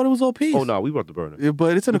 because we thought it was all peace. Oh, no, we brought the burner. Yeah,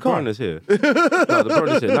 but it's in the car. The burner's here. No, the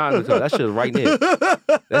burner's here. Not in the car. That shit's right there.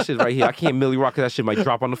 That shit's right here. I can't Millie Rock because that shit might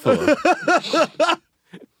drop on the floor.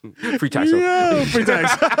 Free tax. Yeah, free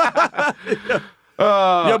tax.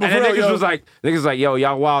 And then niggas was like, yo,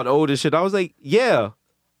 y'all wild old and shit. I was like, yeah.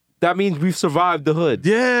 That means we've survived the hood.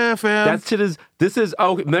 Yeah, fam. That shit is,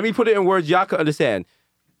 okay, let me put it in words y'all can understand.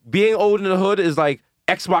 Being old in the hood is like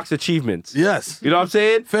Xbox achievements. Yes. You know what I'm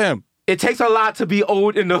saying? Fam. It takes a lot to be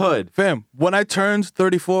old in the hood. Fam, when I turned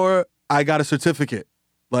 34, I got a certificate.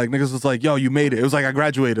 Like, niggas was like, yo, you made it. It was like I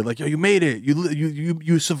graduated. Like, yo, you made it.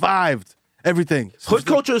 You survived everything. Hood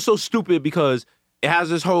culture is so stupid because it has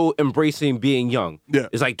this whole embracing being young. Yeah.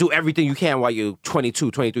 It's like, do everything you can while you're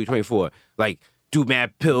 22, 23, 24. Like, do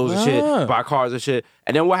mad pills and shit, buy cars and shit.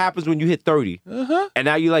 And then what happens when you hit 30? And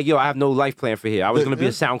now you're like, yo, I have no life plan for here. I was going to be a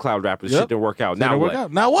SoundCloud rapper. Shit didn't work out. Now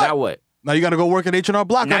what? Now what? Now what? Now you got to go work at H&R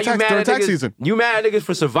Block now during tax season. You mad at niggas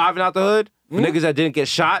for surviving out the hood? For niggas that didn't get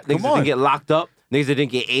shot, niggas that didn't get locked up, niggas that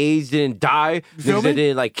didn't get AIDS, didn't die, feel niggas me? that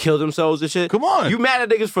didn't like kill themselves and shit. Come on. You mad at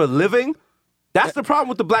niggas for living? That's the problem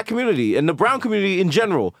with the black community and the brown community in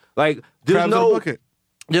general. Like, there's Crabs in a no, bucket.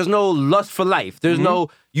 there's no lust for life. There's no,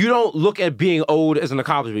 you don't look at being old as an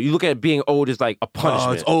accomplishment. You look at being old as like a punishment.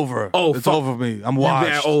 Oh, it's over. Oh, it's fuck. over for me. I'm You washed.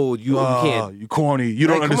 that old. You can't. You corny. You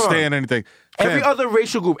don't Like, come understand on. anything. Every Fam. other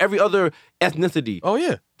racial group, every other ethnicity, Oh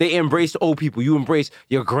yeah. they embrace old people. You embrace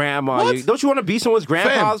your grandma. What? Don't you want to be someone's grandpa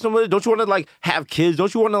Fam. or somebody? Don't you want to like have kids?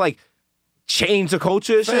 Don't you want to like change the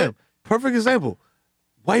culture and shit? Fam, perfect example.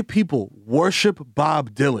 White people worship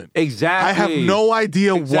Bob Dylan. Exactly. I have no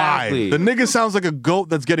idea Exactly. why. The nigga sounds like a goat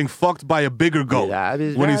that's getting fucked by a bigger goat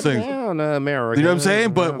when he sings. America. You know what I'm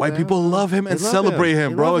saying? But white people love him and They love celebrate him.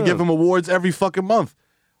 him, They bro, love and give him. him awards every fucking month.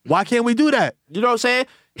 Why can't we do that? You know what I'm saying?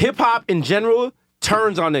 Hip hop in general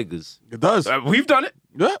turns on niggas. It does. We've done it.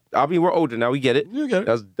 Yeah, I mean, we're older now. We get it. you get it.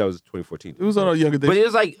 That was 2014. It was on our younger days. But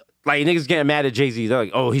it's like niggas getting mad at Jay-Z. They're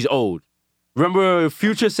like, oh, he's old. Remember,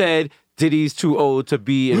 Future said Diddy's too old to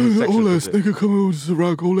be in the Old ass section. nigga coming with this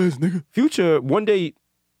rock, old ass nigga. Future, one day,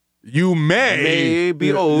 You may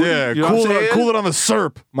be old. Yeah, You know what I'm saying? cool it on the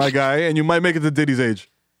SERP, my guy, and you might make it to Diddy's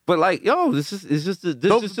age. but like, yo, this is just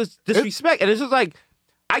Nope. disrespect. And it's just like,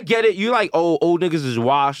 I get it. You like, oh, old niggas is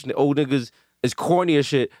washed and old niggas is corny as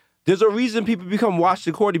shit. There's a reason people become washed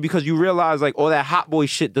and corny because you realize like all that hot boy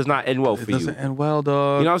shit does not end well It for you. doesn't end well,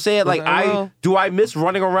 dog. You know what I'm saying? Like, Doesn't end well. do I miss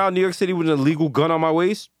running around New York City with an illegal gun on my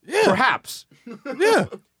waist? Yeah. Perhaps. Yeah.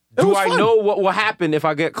 It Do was I fun. know what will happen if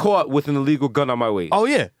I get caught with an illegal gun on my waist? Oh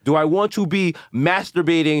yeah. Do I want to be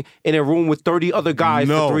masturbating in a room with 30 other guys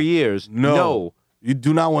No. for 3 years? No. You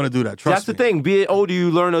do not want to do that. Trust That's the me. thing. Being older,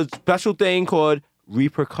 you learn a special thing called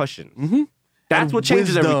repercussions. Mm-hmm. That's And what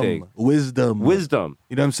changes wisdom. everything. Wisdom. Wisdom.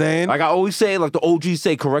 You know what I'm saying? Like I always say, like the OGs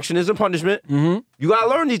say, correction isn't punishment. Mm-hmm. You gotta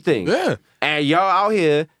learn these things. Yeah. And y'all out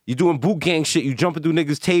here, you doing boot gang shit, you jumping through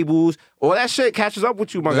niggas' tables, all that shit catches up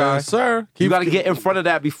with you, my guy. Yes, sir. You gotta get in front of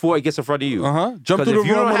that before it gets in front of you. Jump 'Cause through if the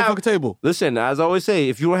you wrong don't have- motherfucking table. Listen, as I always say,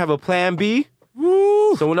 if you don't have a plan B,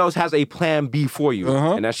 Woo. someone else has a plan B for you.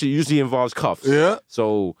 And that shit usually involves cuffs. Yeah.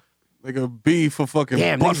 So, Like a B for fucking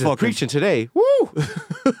damn, butt niggas is fucking. preaching today. Woo!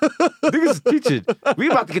 Niggas is preaching. We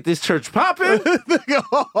about to get this church popping.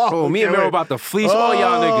 Oh, me and can't Mero wait. about to fleece all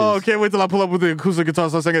y'all Oh, niggas. can't wait till I pull up with the acoustic guitar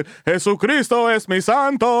and start singing Jesucristo es mi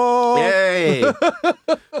santo. Yay.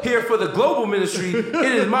 Here for the global ministry, it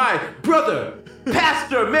is my brother,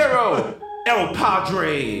 Pastor Mero El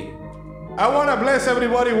Padre. I want to bless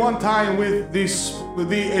everybody one time with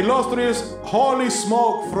the illustrious holy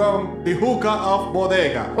smoke from the hookah of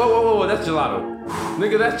Bodega. Whoa, that's gelato.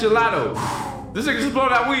 Nigga, that's gelato. This nigga just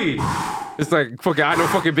blowing out weed. It's like fucking I know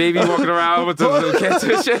fucking baby walking around with the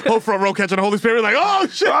cancer and shit. Whole front row catching the Holy Spirit like, oh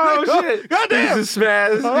shit, Oh nigga. shit. Goddamn. Niggas is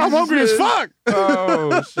smashed. I'm hungry as fuck.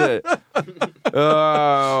 Oh shit.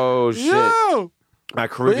 Oh shit. Yo. My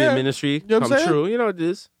Caribbean yeah, ministry you know what I'm come saying? true. You know what it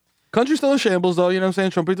is. Country's still in shambles though, you know what I'm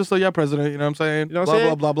saying? Trumpito's still your president, you know what I'm saying? You know what blah, I'm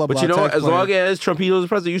saying? blah, blah, blah, But blah. you know what? Tax As long plan. as Trumpito's the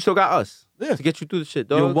president, you still got us. Yeah. To get you through the shit,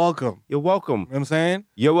 dog. You're welcome. You're welcome. You know what I'm saying?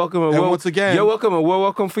 You're welcome, and, And we're, once again- you're welcome, and we're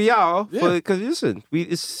welcome for y'all. Yeah. Because listen,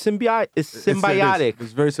 it's symbiotic. It's It is. symbiotic.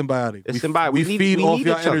 It's very symbiotic. It's We- symbiotic. We We need- feed we off need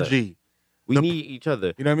your each other. energy. We need each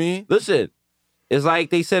other. You know what I mean? Listen, it's like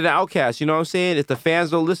they said in Outkast. You know what I'm saying? If the fans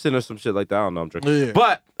don't listen or some shit like that, I don't know. I'm drinking. Yeah.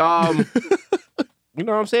 But you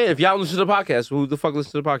know what I'm saying? If y'all listen to the podcast, who the fuck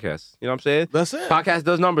listens to the podcast? You know what I'm saying? That's it. Podcast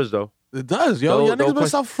does numbers though. It does, yo. Don't- Y'all niggas don't better question-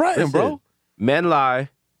 stop fronting, Listen, bro. Men lie,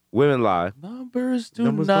 women lie. Numbers do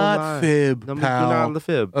Numbers don't not lie. fib, Numbers pal. do not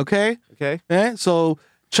fib. Okay? Okay. Eh? So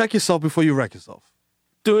check yourself before you wreck yourself.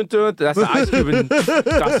 Dun. That's the Ice Cube and Josh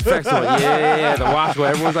Effects one. Yeah. The watch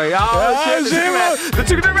where everyone's like, oh shit, the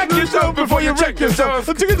chicken to wreck yourself before you wreck yourself.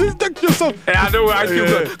 And I know where Ice Cube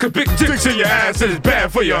goes, cause big dicks in your ass is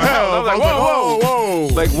bad for your health. I'm like, whoa.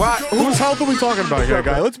 Like what? Whose health are we talking about here,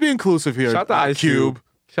 guy? Let's be inclusive here. Shout out to Ice Cube.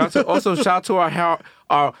 Shout to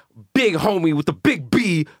our big homie with the big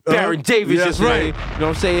B, Baron Davis. yeah, just that's right. right. You know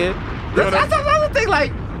what I'm saying? That's another thing.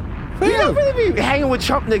 Like, you don't really be hanging with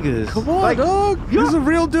Trump niggas. Come on, like, dog. yo, These are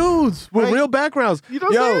real dudes with Like, real backgrounds. You know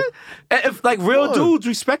what I'm saying? And if like real on. dudes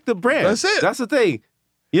respect the brand. That's it. That's the thing.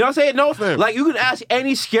 You know what I'm saying? No, Fam. like you can ask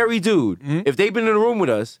any scary dude if they've been in a room with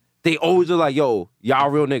us. They always are like, "Yo, Y'all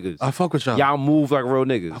real niggas. I fuck with y'all. Y'all move like real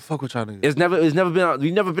niggas. I fuck with y'all niggas. It's never been.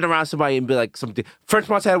 We never been around somebody and be like something. French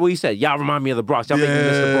Montana, what he said. Y'all remind me of the Bronx. Y'all make me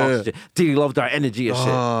miss the Bronx. And shit. Diddy loved our energy and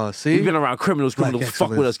shit. See, we've been around criminals who Black fuck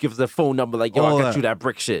with us, give us their phone number. Like, yo, All I got that. you that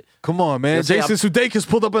brick shit. Come on, man. You know what I'm Jason Sudeikis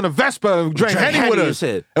pulled up in a Vespa and drank Henny with us.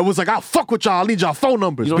 Shit. And was like, I'll fuck with y'all. I need y'all phone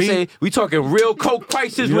numbers. You know what I'm saying? We talking real coke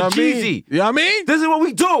prices You know with what I mean? Jeezy. You know what I mean? This is what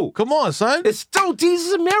we do. Come on, son. It's still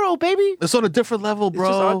Jesus and Mero, baby. It's on a different level, bro. It's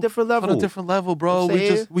just on a different level. It's on a different level, bro. You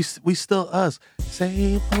know what I'm We still us.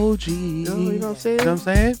 Same OG. You know what I'm saying? You know what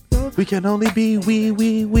I'm saying? We can only be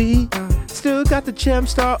we. Still got the gem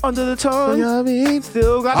star under the tongue. You know what I mean?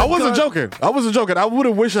 Still got. I wasn't joking. I would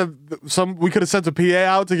have wished that we could have sent a PA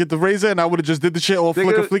out to get the razor, and I would have just did the shit all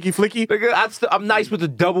flicky. Nigga, I'm nice with the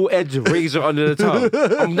double-edged razor under the tongue.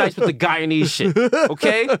 I'm nice with the Guyanese shit.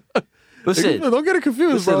 Okay? Listen. Don't get it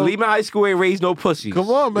confused, bro. Lehman High School ain't raised no pussies. Come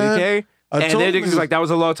on, man. Okay? And then niggas like, that was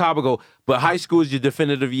a long time ago. But high school is your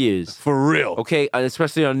definitive years. For real. Okay? And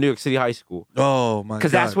especially on New York City high school. Oh, my God.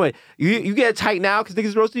 Because that's what, you get tight now because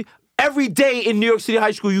niggas roasting. Every day in New York City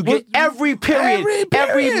high school, you get every period,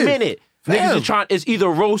 every minute. Niggas are trying, it's either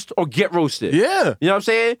roast or get roasted. Yeah. You know what I'm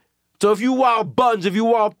saying? So if you wild buns, if you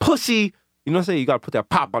wild pussy, you know what I'm saying? You gotta put that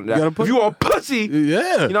pop on that. If you wild pussy,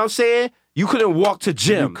 yeah. you know what I'm saying? You couldn't walk to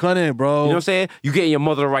gym. You couldn't, bro. You know what I'm saying? You getting your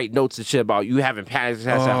mother to write notes and shit about you having panic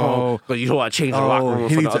attacks at home because you don't want to change the locker room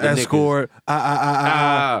he for the needs other to escort.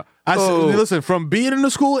 niggas. Listen, from being in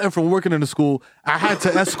the school and from working in the school, I had to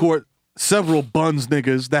escort several buns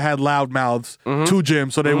niggas that had loud mouths to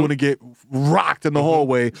gym so they wouldn't get rocked in the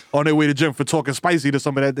hallway on their way to gym for talking spicy to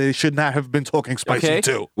somebody that they should not have been talking spicy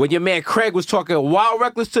to. When your man Craig was talking wild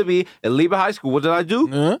reckless to me at Liebe High School, what did I do?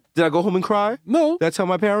 Did I go home and cry? No. Did I tell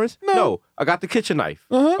my parents? No. I got the kitchen knife.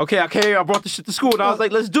 Okay, I brought the shit to school and I was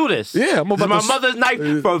like, let's do this. Yeah, this is my mother's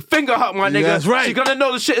knife for a finger hut, my nigga. That's right. She's gonna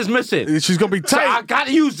know the shit is missing. She's gonna be tight. So I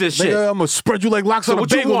gotta use this shit. Nigga, I'm gonna spread you like locks on a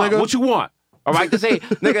bagel, nigga. What you want? All right, this ain't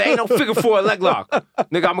no figure four leg lock.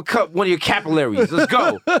 Nigga, I'm gonna cut one of your capillaries. Let's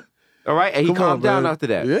go. All right, and he calmed down after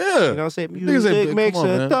that. Yeah. You know what I'm saying? Music makes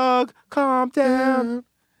a thug calm down.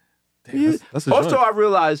 Damn, that's a also, joint. I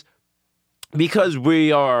realized because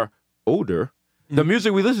we are older, the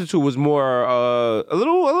music we listened to was more a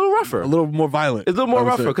little rougher. A little more violent. It's a little more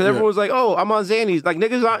rougher because everyone was like, "Oh, I'm on Xannies." Like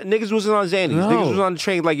niggas wasn't on Xannies. No. Niggas was on the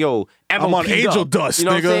train like, "Yo, I'm on Angel Dust, You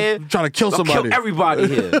know nigga. what I'm saying? I'm trying to kill somebody. I'll kill everybody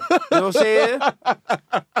here. You know what I'm saying?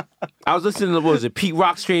 I was listening to what was it? Pete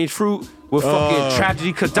Rock, Strange Fruit with fucking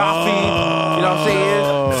Tragedy Gaddafi. You know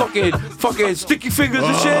what I'm saying? Fucking Sticky Fingers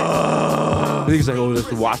and shit. Niggas like, oh, that's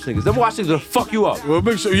the Watch niggas. Them Watch niggas will fuck you up. Well,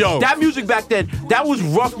 make sure, yo. That music back then, that was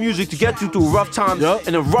rough music to get you through rough times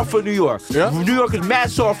in a rougher New York. Yep. New York is mad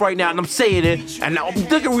soft right now, and I'm saying it, and I'm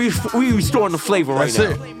thinking we restoring the flavor right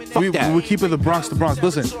That's now. it. Fuck that. We're keeping the Bronx.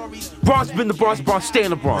 Listen, Bronx been the Bronx, Bronx stay in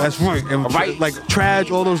the Bronx. that's right. And right? like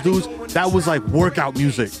Traj, all those dudes, that was like workout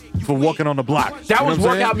music for walking on the block. That You know was what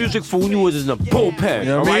I'm workout saying? music for when you was in the bullpen, You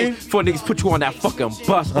know all what I right? mean? For niggas put you on that fucking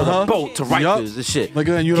bus or the boat to Rikers and shit. Like,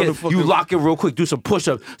 you know the fucking- you lock it real quick, do some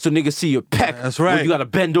push-ups so niggas see your pec. That's right. When you gotta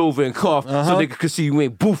bend over and cough so niggas can see you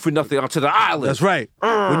ain't boofing nothing onto the island. That's right. When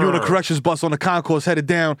you're on a corrections bus on the concourse headed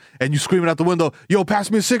down and you screaming out the window, yo,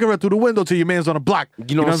 pass me a cigarette through the window till your man's on the block.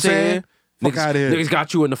 You know what I'm saying? Fuck out of here. Niggas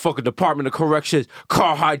got you in the fucking Department of Corrections,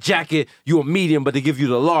 Carhartt jacket, you a medium, but they give you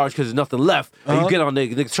the large because there's nothing left. And you get on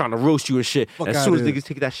niggas trying to roast you and shit. As soon as niggas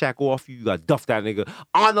take that shackle off you, you got to duff that nigga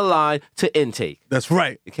on the line to intake. That's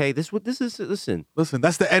right. Okay, this is, listen. Listen,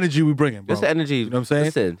 that's the energy we bring in, bro. That's the energy. You know what I'm saying?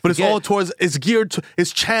 Listen, but it's geared to,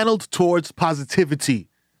 it's channeled towards positivity.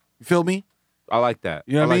 You feel me? I like that.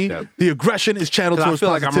 You know what I mean? That. The aggression is channeled 'Cause I towards feel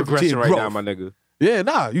like I'm positivity regressing and right growth. now, my nigga. Yeah,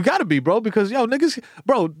 nah, you gotta be, bro, because yo, niggas,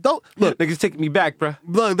 bro, don't look. Niggas taking me back, bro.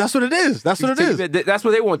 Look, that's what it is. That's what it is. That's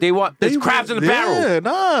what they want. They want it's crabs in the barrel. Yeah,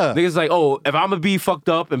 nah. Niggas like, oh, if I'm gonna be fucked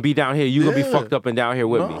up and be down here, you gonna be fucked up and down here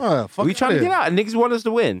with me. Fuck We trying to yeah. get out, and niggas want us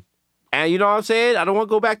to win. And you know what I'm saying? I don't want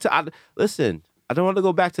to go back to. Listen, I don't want to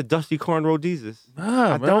go back to Dusty Cornrow Jesus.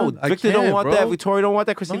 Nah, I don't. man, Victor don't can't, want bro. that. Victoria don't want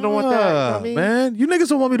that. Christine don't want that. You know what I mean? Man, you niggas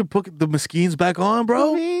don't want me to put the Mesquines back on, bro. You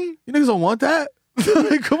know what I mean? You niggas don't want that. Come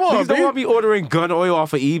on, Niggas don't man. want me ordering gun oil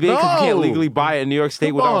off of eBay because you can't No. legally buy it in New York State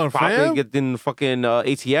Come without on, fucking fam. getting fucking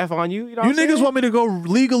ATF on you. You know You what I'm niggas saying? want me to go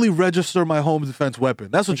legally register my home defense weapon.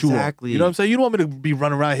 That's what you want. Exactly. You know what I'm saying? You don't want me to be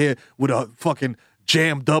running around here with a fucking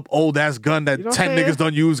jammed up old ass gun that You know what 10 I'm saying? niggas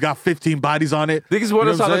don't use, got 15 bodies on it. Niggas want You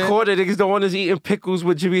know us what on I'm the saying? corner. Niggas don't want us eating pickles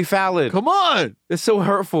with Jimmy Fallon. Come on. It's so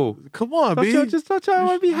hurtful. Come on, B. Don't y'all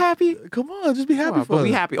want to be happy? Come on, just be happy for But us.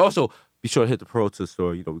 be happy. Also, be sure to hit the Pro to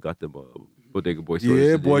store. You know, we got them Bodega Boy stores.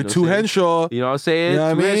 Yeah, boy, Two Henshaw. You know what I'm saying? You know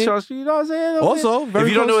what I Two mean? Henshaw, you know what I'm saying? Also, very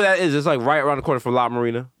if you don't know close. what that is, it's like right around the corner from La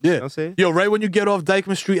Marina. Yeah. You know what I'm saying? Yo, right when you get off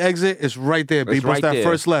Dykeman Street exit, it's right there, baby. It's What's right that there.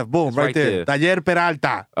 first left? Boom, It's right right there. Taller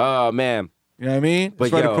Peralta. Oh, man. You know what I mean? But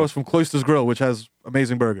It's right yo. across from Cloisters Grill, which has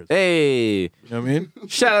amazing burgers. Hey. You know what I mean?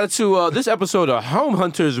 Shout out to this episode of Home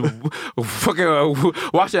Hunters fucking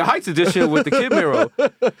Watching Heights edition with the Kid Miro.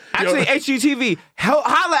 Actually, HGTV,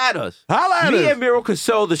 holla at us. Holla at Me us. and Miro could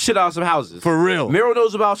sell the shit out of some houses. For real. Miro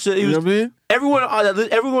knows about shit. He You know was, what I mean?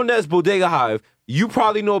 everyone that's Bodega Hive, you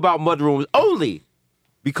probably know about mudrooms only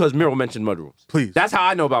because Miro mentioned mudrooms. Please. That's how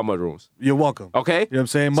I know about mudrooms. You're welcome. Okay? You know what I'm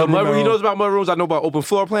saying? So Mudroom he Miro. knows about mudrooms. I know about open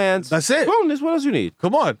floor plans. That's it. Boom, this what else you need?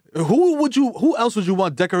 Come on. Who else would you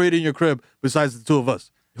want decorating your crib besides the two of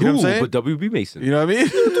us? You know what I'm saying? But WB Mason. You know what I mean?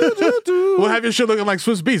 We'll have your shit looking like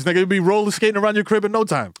Swiss Beats. Nigga, you'll be roller skating around your crib in no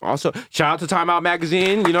time. Also, shout out to Time Out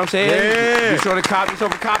Magazine, you know what I'm saying? Yeah. Be sure to cop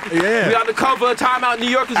yourself a copy. Yeah. We on the cover of Time Out New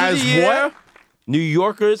Yorkers As of the Year. what? New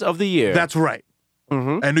Yorkers of the Year. That's right.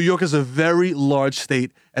 Mm-hmm. And New York is a very large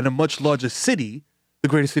state and a much larger city, the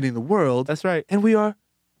greatest city in the world. That's right. And we are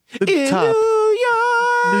the In top New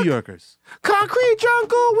York, New Yorkers. concrete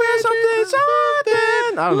jungle where something.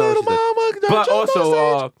 I don't know. Little what she mama,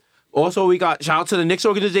 said. But also we got shout out to the Knicks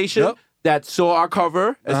organization. Yep. That saw our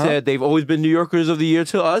cover and said they've always been New Yorkers of the Year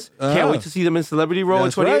to us. Can't wait to see them in Celebrity Row in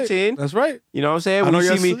That's 2018. Right. That's right. You know what I'm saying? I When know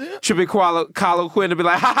you see you're- me tripping Carlo Quinn and be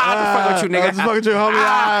like, ha ha, fuck with you, nigga. Just fuck with you,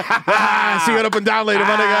 homie. See you up and down later,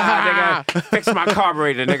 my nigga. nigga. Fix my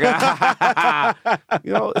carburetor, nigga.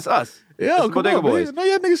 You know, it's us. Yo, It's come Bodega on, Boys. man. No,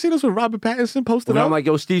 y'all niggas seen us with Robert Pattinson posted And up. I'm like,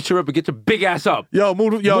 yo, Steve Chirippa, get your big ass up. yo,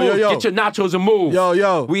 move, yo, Move. yo, yo. Get your nachos and move.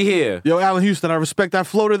 Yo. We here. Yo, Allen Houston, I respect that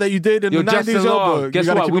floater that you did in Yo, the 90s. Justin Yo, Long, but guess you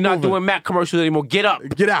gotta what? keep We're it not moving. doing Mac commercials anymore. Get up.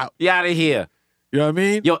 Get out. Get out of here. You know what I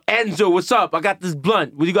mean? Yo, Enzo, what's up? I got this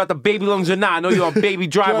blunt. Well, you got the baby lungs or not? I know you're a baby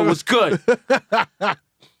driver. What's good? Got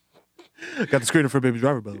the screener for Baby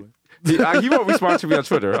Driver, by the way. He won't respond to me on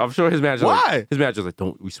Twitter. I'm sure his manager. Why? His manager's like,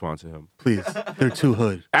 don't respond to him. Please, they're too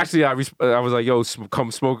hood. Actually, I was like, yo,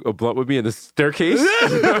 come smoke a blunt with me in the staircase.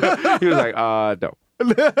 He was like, no.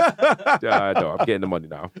 No, I'm getting the money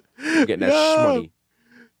now. I'm getting that shmoney.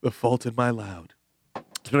 The Fault in My Loud.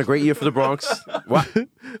 It's been a great year for the Bronx. What? You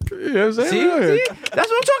know what I'm saying? See? That's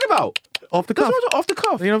what I'm talking about. Off the That's cuff. what off the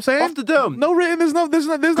cuff. You know what I'm saying? Off the dome. No written. There's no.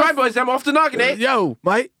 Crime boys, them off the noggin, eh? Yo,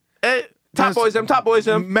 Mike. Top boys,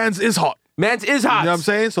 them. Man's is hot. Man's is hot. You know what I'm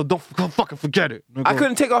saying? So don't fucking forget it. I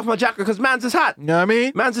couldn't take off my jacket because man's is hot. You know what I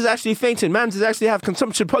mean? Man's is actually fainting. Man's is actually have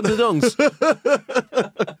consumption upon the lungs.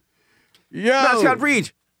 Yo. Man's can't breathe.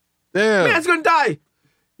 Damn. Man's gonna die.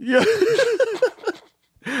 Yeah.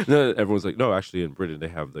 No, everyone's like, no, actually in Britain they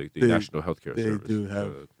have the National Healthcare they Service. do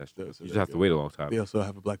have- you just have to wait a long time. They also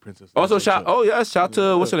have a black princess. Also, shout out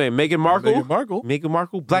to what's her name, Meghan Markle. Meghan Markle. Meghan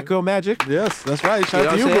Markle, Black Girl Magic. Yes, that's right. Shout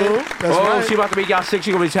out to You you, know what boo. I'm saying? That's right. She about to make y'all sick.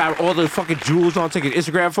 She gonna be have all the fucking jewels on, taking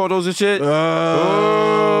Instagram photos and shit.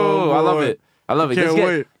 Oh, I love boy. it. I love it. Can't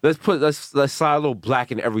wait. Let's slide a little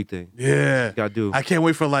black in everything. Yeah. Gotta do. I can't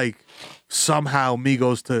wait for like somehow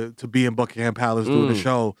Migos to be in Buckingham Palace doing a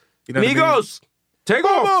show. You know what I mean? Migos, take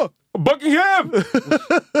Mama! off. Buckingham.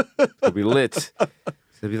 It'll be lit.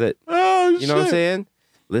 It'll be lit. Oh, You know what I'm saying?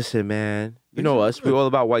 Listen, man. You know us. We're all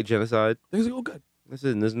about white genocide. Things are all good.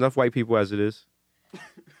 Listen, there's enough white people as it is.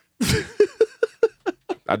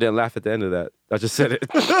 I didn't laugh at the end of that. I just said it.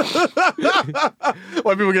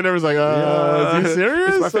 White people get nervous like, is he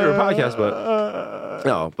serious? It's my favorite podcast, but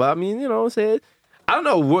no. But I mean, you know what I'm saying? I don't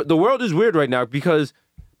know. The world is weird right now because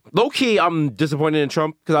low key, I'm disappointed in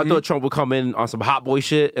Trump because I thought Trump would come in on some hot boy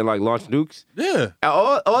shit and like launch nukes. Yeah. And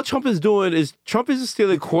all Trump is doing is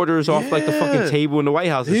stealing quarters off like the fucking table in the White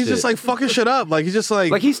House. And He's shit. just like fucking shit up. Like he's just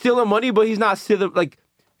like he's stealing money, but he's not stealing like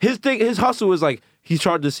his hustle is like he's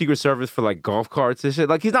charged the Secret Service for like golf carts and shit.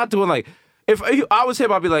 Like he's not doing like if I was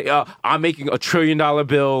him, I'd be like, I'm making $1 trillion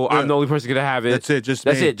bill. I'm the only person gonna have it. That's it. Just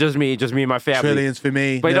That's me. it. Just me and my family. Trillions for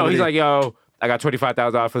me. But no, he's Nobody- like, yo, I got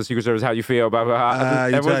 $25,000 for the Secret Service. How you feel? Blah, blah, blah.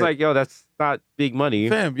 you Everyone's tight. like, yo, that's not big money.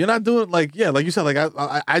 Fam, you're not doing like like you said, like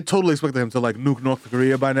I totally expected him to like nuke North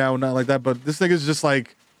Korea by now and not like that, but this nigga's just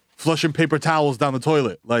like flushing paper towels down the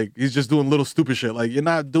toilet. Like he's just doing little stupid shit. Like you're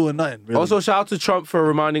not doing nothing. Really. Also, shout out to Trump for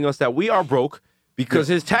reminding us that we are broke because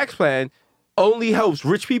his tax plan only helps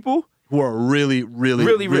rich people who are really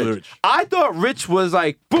rich. I thought rich was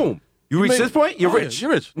like, boom. You reach Maybe. this point, you're Oh, yeah, rich.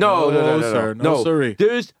 you're rich. No, Sir. No, sirree.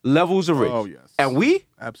 There's levels of rich. Oh, yes. And we,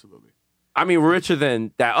 Absolutely. I mean, we're richer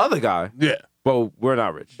than that other guy, Yeah. but we're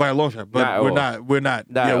not rich. By a long shot. But Not at we're all. not. We're not.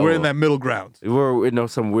 Not yeah, at we're all. in that middle ground. We're in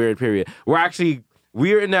some weird period.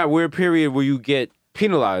 We're in that weird period where you get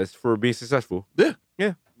penalized for being successful. Yeah.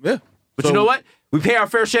 Yeah. Yeah. But So- you know what? We pay our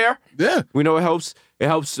fair share. Yeah. We know it helps. It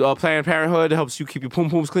helps Planned Parenthood. It helps you keep your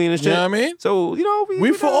pum-pums clean and shit. You know what I mean? So,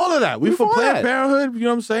 we for all of that. We for Planned Parenthood, you know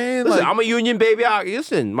what I'm saying? Listen, I'm a union baby.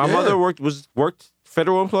 Listen, my mother worked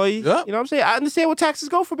federal employee. Yep. You know what I'm saying? I understand what taxes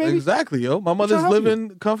go for, baby. Exactly, yo. My mother's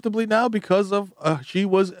living comfortably now because of she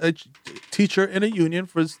was a teacher in a union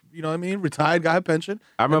for, you know what I mean? Retired, got her pension.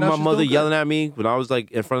 I remember my mother yelling at me when I was like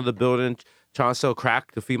in front of the building trying to sell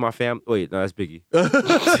crack to feed my family. Wait, no, that's Biggie.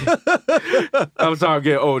 I'm sorry, I'm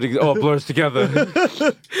getting old. It all blurs together.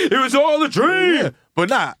 It was all a dream. Yeah. But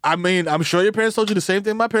nah, I mean, I'm sure your parents told you the same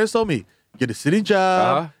thing my parents told me. Get a city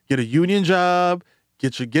job, get a union job,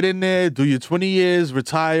 get in there, do your 20 years,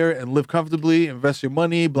 retire, and live comfortably, invest your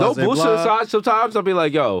money, blah, no blah, bullshit blah. aside, sometimes I'll be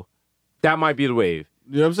like, yo, that might be the wave.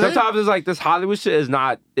 You know what I'm saying? Sometimes it's like this Hollywood shit is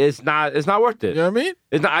not worth it. You know what I mean?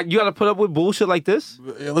 It's not. You got to put up with bullshit like this.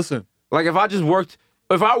 Yeah, listen. Like if I worked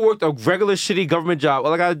a regular shitty government job,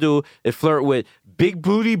 all I gotta do is flirt with big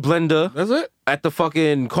booty blender. That's it. At the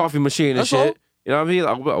fucking coffee machine and shit. All. You know what I mean?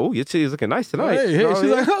 Like, oh, your titty's looking nice tonight. Hey, you know she's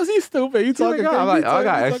like, oh, he's stupid. You talking? I'm like, I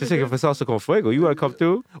got extra ticket for salsa con fuego. You wanna come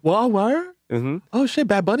through? Well, where? Mm-hmm. Oh shit,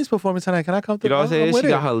 Bad Bunny's performing tonight. Can I come through? You know what I'm saying? She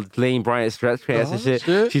got her Lane Bryant stretch pants and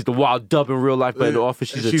shit. She's the wild dub in real life, but in the office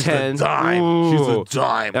she's a 10. A dime. Ooh. She's a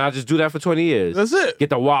dime. And I just do that for 20 years. That's it. Get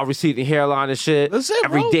the wild receding hairline and shit. That's it,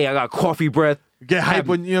 Every bro. day I got coffee breath. Get hype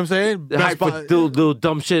when, you know what I'm saying? Hype for little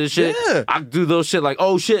dumb shit and shit. Yeah. I do those shit like,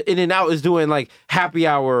 oh shit, In-N-Out is doing like happy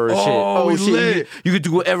hour and shit. Oh, shit. lit. You could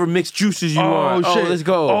do whatever mixed juices you want. Shit. Oh, let's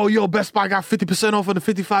go. Oh, yo, Best Buy got 50% off on the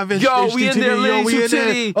 55-inch. Yo, we in there, ladies, we in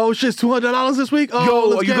titty. there. Oh, shit, it's $200 this week? Oh, Yo,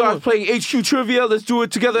 let's are you get guys one. playing HQ Trivia? Let's do it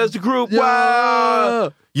together as a group. Yeah.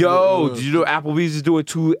 Wow. Yo, did you know Applebee's is doing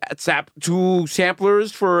two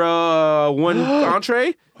samplers for one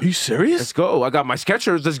entree? Are you serious? Let's go. I got my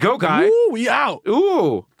Skechers. Let's go, guy. Ooh, we out.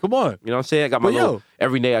 Ooh. Come on. You know what I'm saying? I got my little,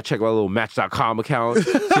 every day I check my little Match.com account,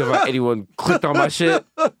 see if anyone clicked on my shit.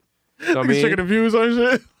 You know what I mean? Checking the views on shit. You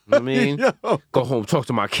know what I mean? Yo. Go home, talk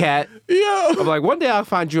to my cat. Yo. I'm like, one day I'll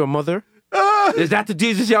find you a mother. Is that the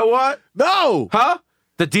Jesus y'all want? No. Huh?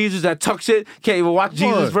 The Jesus that tuck shit? Can't even watch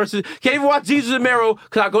Jesus can't even watch Jesus and Mero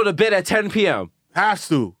because I go to bed at 10 p.m. Has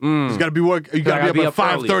to. You gotta be work. You gotta be up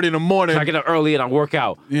at 5:30 in the morning. I get up early and I work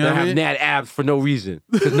out. You know and I what I have mean? mad abs for no reason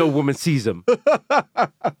because no woman sees them.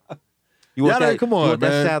 You want Y'all come on, you want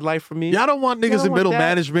man. that sad life for me? Y'all don't want niggas don't in want middle that.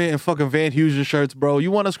 management and fucking Van Heusen shirts, bro. You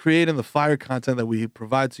want us creating the fire content that we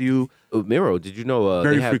provide to you. Miro, did you know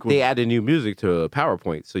Very frequently. they added new music to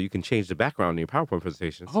PowerPoint so you can change the background in your PowerPoint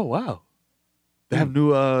presentations? Oh wow. They have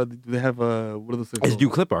new. They have what are those things? It's called? new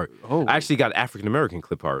clip art. Oh. I actually got African American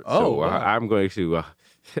clip art. Oh, so wow. I'm going to. I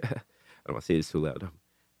don't want to say this too loud.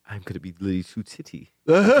 I'm going to be Lily Too Titty.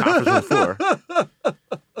 Conference room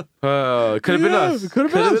 4. Could have been us.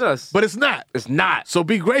 Could have been us. But it's not. It's not. So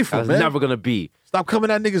be grateful, That's man. never going to be. Stop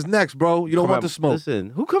coming at niggas next, bro. You don't want the smoke. Listen,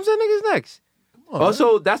 who comes at niggas next? Come on,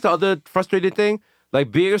 Also, that's the other frustrating thing.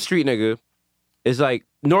 Like, being a street nigga is like,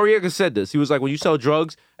 Noriega said this. He was like, when you sell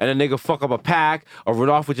drugs and a nigga fuck up a pack or run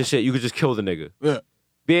off with your shit, you could just kill the nigga. Yeah.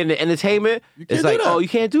 Being in the entertainment, can't it's do like, that. oh, you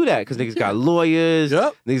can't do that because niggas got lawyers.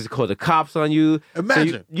 Yep. Niggas call the cops on you.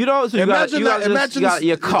 Imagine. So you know, so you got, Imagine you got, that- imagine this-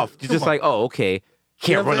 you're cuffed. You're come just on. like, oh, okay.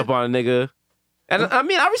 Can't know what run I'm up on a nigga. And I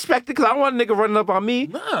mean, I respect it because I don't want a nigga running up on me.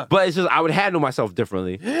 Nah. But it's just, I would handle myself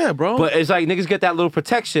differently. Yeah, bro. But it's like niggas get that little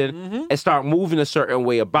protection and start moving a certain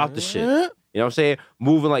way about the shit. Yeah. You know what I'm saying?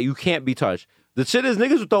 Moving like you can't be touched. The shit is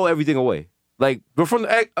niggas will throw everything away. Like, we're from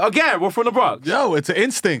the Bronx. Yo, it's an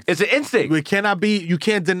instinct. It's an instinct. It cannot be. You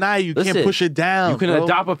can't deny. You Listen, can't push it down. You can bro.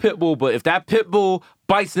 adopt a pit bull, but if that pit bull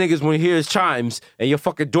bites niggas when he hears chimes and your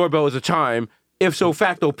fucking doorbell is a chime, if so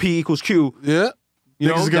facto P equals Q. Yeah. You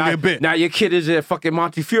Niggas know, is gonna now, get bit. now your kid is at fucking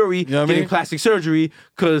Monty Fury know what I getting mean? plastic surgery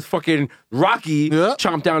because fucking Rocky Yeah.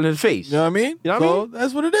 chomped down his face. You know what I mean? You know what I So mean?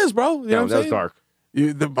 that's what it is, bro. You know what I'm that was saying? dark.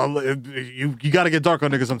 You got to get dark on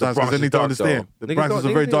niggas sometimes The because Bronx they is need to dark, understand. though. The Niggas Bronx don't- is a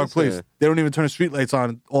very niggas dark understand. place. They don't even turn the street lights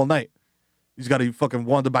on all night. You just got to fucking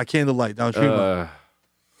wander by candlelight down Tremont.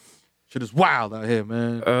 Shit is wild out here,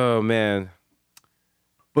 man. Oh man.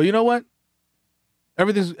 But you know what?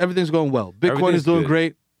 Everything's going well. Bitcoin Everything's is doing good.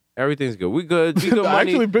 great. Everything's good. We good. We good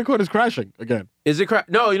money. Actually, Bitcoin is crashing again. Is it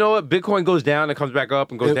No, you know what? Bitcoin goes down and comes back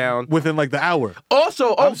up and goes down. Within like the hour.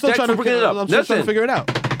 Also, I'm still thanks trying for to bringing it up. I'm still trying to Listen, figure it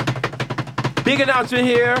out. big announcement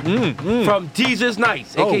here from Deezus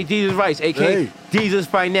Nights, Oh. aka Deezus Rice, aka Hey. Deezus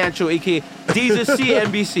Financial, aka Deezus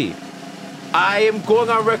CNBC. I am going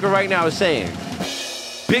on record right now as saying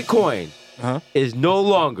Bitcoin is no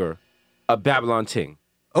longer a Babylon ting.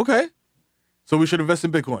 Okay. So we should invest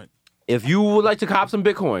in Bitcoin. If you would like to cop some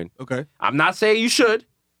Bitcoin, Okay. I'm not saying you should.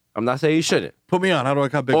 I'm not saying you shouldn't. Put me on. How do I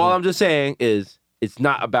cop Bitcoin? All I'm just saying is it's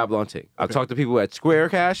not a Babylon thing. I've talked to people at Square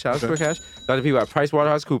Cash. Shout out Square Cash. Talked to people at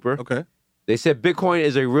PricewaterhouseCoopers. Okay. They said Bitcoin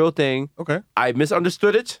is a real thing. Okay. I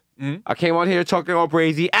misunderstood it. I came on here talking all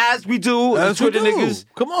crazy, as we do. As we do. Niggas.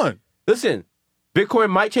 Come on. Listen, Bitcoin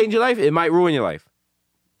might change your life. It might ruin your life.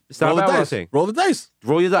 It's not Roll a the Babylon dice. thing. Roll the dice.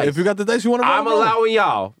 Roll your dice. If you got the dice you want to roll, I'm roll. allowing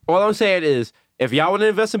y'all. All I'm saying is, if y'all want to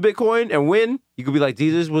invest in Bitcoin and win, you could be like,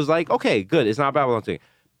 Jesus was like, okay, good. It's not a Babylon thing.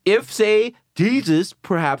 If, say, Jesus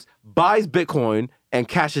perhaps buys Bitcoin and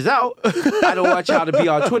cashes out, I don't want y'all to be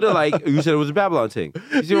on Twitter like, you said it was a Babylon thing.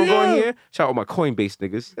 You see where I'm going here? Shout out my Coinbase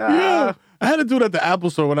niggas. Yeah. I had to do it at the Apple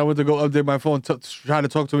store when I went to go update my phone, try to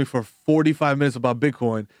talk to me for 45 minutes about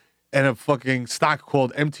Bitcoin and a fucking stock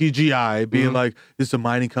called MTGI being like, this is a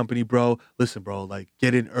mining company, bro. Listen, bro, like,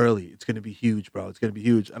 get in early. It's going to be huge, bro. It's going to be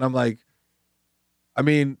huge. And I'm like, I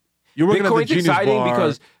mean, you're working at the Bitcoin's Genius exciting Bar.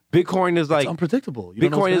 because Bitcoin is like, It's unpredictable. You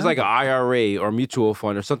don't know Bitcoin what's is like an gonna IRA or mutual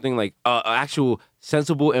fund or something like an actual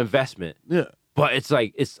sensible investment. happen. Yeah. But it's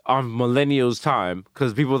like, it's on millennials' time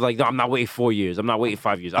because people are like, no, I'm not waiting 4 years. I'm not waiting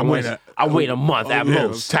 5 years. I'm waiting a month at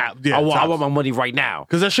most. I want my money right now.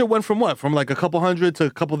 Because that shit went from what? From like a couple hundred to a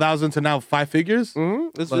couple thousand to now 5 figures?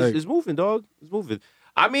 It's moving, dog. It's moving.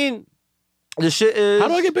 I mean, the shit is. How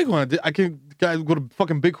do I get Bitcoin? I can go to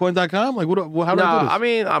fucking Bitcoin.com? Like, how do I do this? I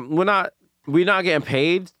mean, we're not getting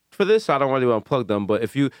paid for this, so I don't really want to plug them. But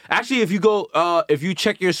if you go, if you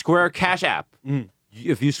check your Square Cash app,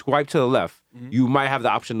 if you swipe to the left, you might have the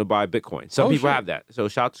option to buy Bitcoin. Some people have that. So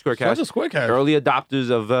shout out to Square Cash. Shout out to Square Cash. Early adopters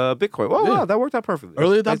of Bitcoin. Oh, wow, that worked out perfectly.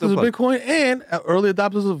 Early Nice adopters of little plug. Bitcoin and early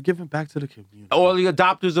adopters of giving back to the community. Early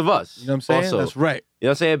adopters of us. You know what I'm saying? Also. That's right. You know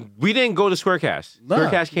what I'm saying? We didn't go to Square Cash. Square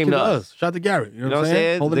Cash came to us. Shout out to Garrett. You know You know what what I'm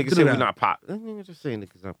saying? Hold Niggas say we're not pop. Just saying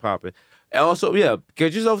niggas not popping. And also, yeah,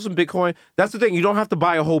 get yourself some Bitcoin. That's the thing. You don't have to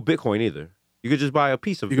buy a whole Bitcoin either. You could just buy a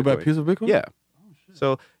piece of Bitcoin. You can buy a piece of Bitcoin? Yeah.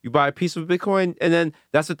 So you buy a piece of Bitcoin, and then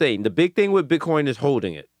that's the thing. The big thing with Bitcoin is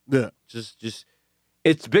holding it. Yeah.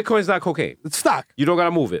 It's Bitcoin's not cocaine. It's stock. You don't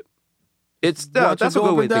gotta move it. It's Watch that's it a go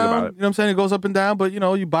good up way and to think down. about it. You know what I'm saying? It goes up and down, but you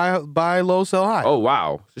know, you buy low, sell high. Oh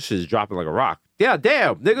wow, this shit is dropping like a rock. Yeah,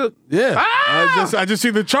 damn, nigga. Yeah. I just see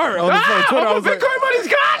the chart on the Twitter. I was like, Bitcoin money's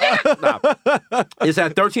gone. Nah. It's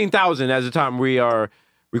at 13,000 as the time we are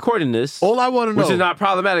recording this. all I want to know. Which is not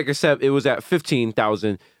problematic, except it was at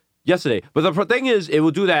 15,000 yesterday. But the thing is, it will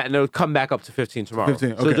do that and it'll come back up to 15 tomorrow.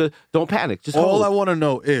 15, So okay. just don't panic. Just all hold. I want to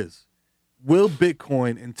know is, will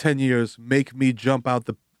Bitcoin in 10 years make me jump out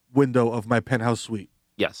the window of my penthouse suite?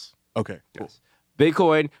 Yes. Okay. Cool. Yes.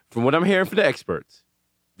 Bitcoin, from what I'm hearing from the experts,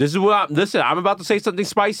 this is what I'm about to say something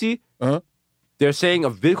spicy. Uh-huh. They're saying a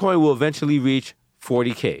Bitcoin will eventually reach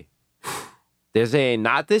 40K. They're saying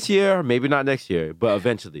not this year, maybe not next year, but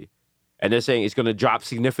eventually. And they're saying it's going to drop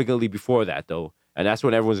significantly before that, though. And that's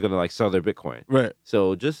when everyone's going to like sell their Bitcoin. Right.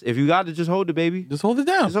 So just, if you got it, just hold it, baby. Just hold it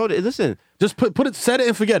down. Just hold it. Listen, Just put it, set it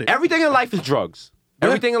and forget it. everything in life is drugs. Yeah.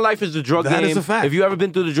 Everything in life is the drug That game. is a fact. If you ever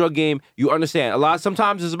been through the drug game, you understand.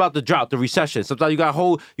 Sometimes it's about the drought, the recession. Sometimes you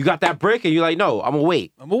got that break and you're like, no, I'm gonna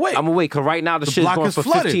wait. I'm gonna wait. Because right now the shit's block going is for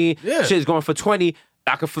flooded. 15, Yeah. shit's going for 20.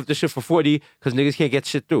 I can flip the shit for 40 because niggas can't get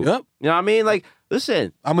shit through. Yep. You know what I mean? Like,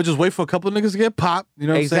 listen. I'm gonna just wait for a couple of niggas to get popped. You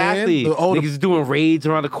know what Exactly. I'm saying? Niggas doing raids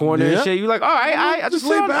around the corner and Yep. shit. You like, all right, I Just just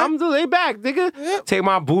lay lay back. I'm just lay back, nigga. Yep. Take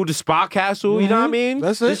my boo to Spa Castle. You know what I mean?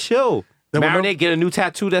 That's it. Just chill. Then when Marinate, get a new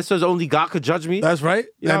tattoo that says only God could judge me. That's right.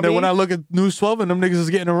 You know And what then I when mean? I look at News 12 and them niggas is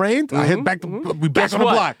getting arraigned, I hit back. We back Guess on the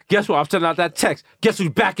what? block. Guess what? I'm sending out that text. Guess who's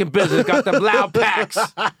back in business? Got them loud packs.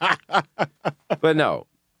 But no.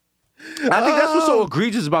 I think that's what's so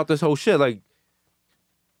egregious about this whole shit. Like,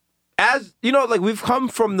 as, you know, like we've come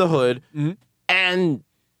from the hood and,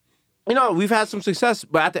 you know, we've had some success.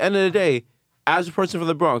 But at the end of the day, as a person from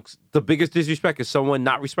the Bronx, the biggest disrespect is someone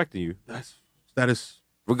not respecting you. That is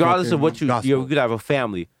Regardless of fucking what you gospel. could have a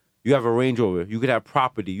family, you have a Range Rover, you could have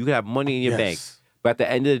property, you could have money in your bank. But at the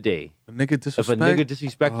end of the day, A nigga if disrespect. a nigga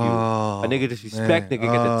disrespect you, a nigga disrespect, man.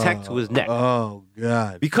 nigga get the tech to his neck. Oh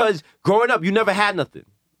God. Because growing up, you never had nothing.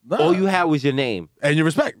 Nah. All you had was your name. And your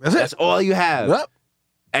respect. That's it. That's all you have. Yep.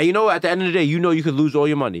 And you know, at the end of the day, you know you could lose all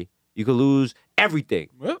your money. You could lose everything.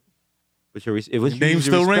 Yep. But your it was Name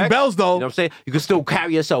still ring bells though. You know what I'm saying? You can still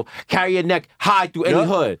carry yourself, carry your neck high through any Yep.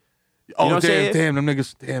 hood. Oh know what I'm saying? damn,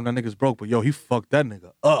 that nigga's broke, but yo, he fucked that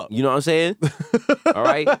nigga up. You know what I'm saying? All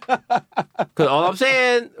right? Because all I'm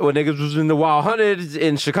saying, when niggas was in the Wild Hundreds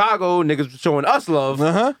in Chicago, niggas was showing us love.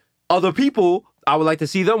 Uh-huh. Other people, I would like to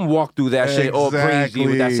see them walk through that shit all crazy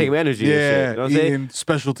with that same energy Yeah, and shit. You know what I'm saying? eating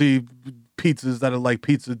specialty pizzas that are like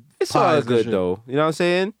pizza It's pies all and good shit. though. You know what I'm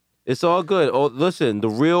saying? It's all good. Oh, listen, the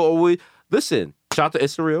real always listen. Shout out to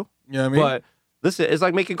It's the Real. You know what I mean? But listen, it's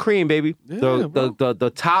like making cream, baby. Yeah, bro.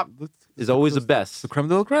 The top is always the best. The creme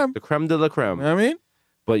de la creme. The creme de la creme. You know what I mean?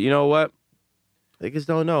 But you know what? Niggas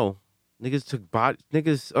don't know. Niggas took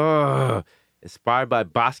inspired by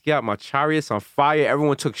Basquiat, my chariot's on fire.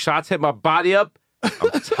 Everyone took shots, hit my body up.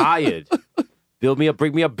 I'm tired. Build me up,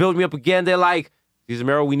 break me up, build me up again. They're like, Jesus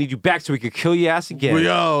Mero, we need you back so we could kill your ass again. Well,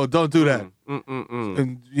 yo, don't do that. Mm-mm-mm.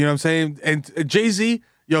 And, you know what I'm saying? And Jay-Z,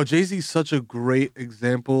 Jay-Z's such a great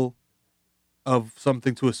example of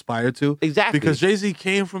something to aspire to. Exactly. Because Jay-Z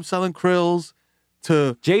came from selling krills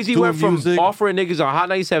to Jay-Z doing went from music. offering niggas on Hot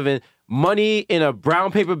 97 money in a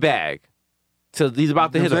brown paper bag to he's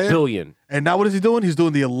about to hit $1 billion. And now what is he doing? He's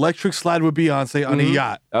doing the electric slide with Beyonce on a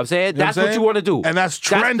yacht. You know what I'm saying? You know That's what I'm what you saying? want to do. And that's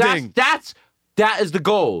trending. That is the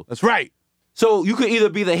goal. That's right. So you could either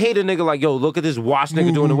be the hater nigga like, yo, look at this watch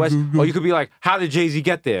nigga doing the West, or you could be like, how did Jay-Z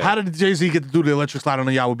get there? How did Jay-Z get to do the electric slide on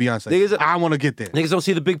the yacht with Beyonce? Niggas- I want to get there. Niggas don't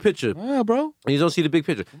see the big picture. Yeah, bro. Niggas don't see the big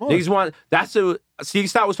picture. on. Niggas want, Steve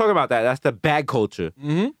Stout was talking about that. That's the bag culture.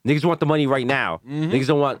 Niggas want the money right now. Niggas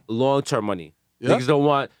don't want long-term money. Yep. Niggas don't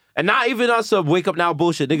want, and not even us wake up now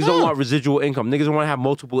bullshit. Niggas don't want residual income. Niggas don't want to have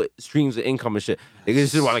multiple streams of income and shit.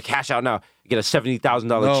 Niggas just want to cash out now. Get a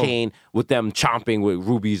 $70,000 chain with them chomping with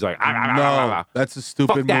rubies like, No, that's a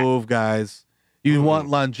stupid that. move, guys. You want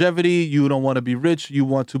longevity. You don't want to be rich. You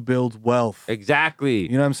want to build wealth. Exactly.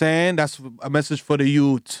 You know what I'm saying? That's a message for the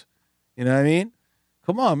youth. You know what I mean?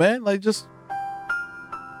 Come on, man. Like, just...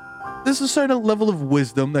 There's a certain level of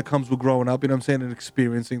wisdom that comes with growing up, you know what I'm saying, and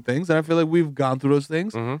experiencing things. And I feel like we've gone through those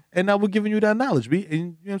things. And now we're giving you that knowledge, B. And you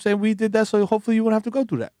know what I'm saying? We did that, so hopefully you won't have to go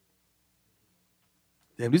through that.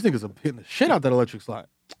 Damn, these niggas are hitting the shit out that electric slide.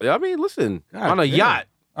 I mean, listen, God on a damn. yacht.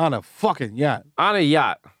 On a fucking yacht. On a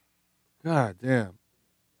yacht. God damn.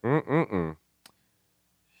 Mm-mm-mm.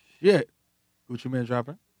 Shit. Gucci Mane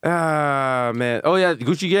dropping. Ah, man. Oh, yeah,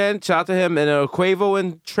 Gucci Gang, shout out to him. And Quavo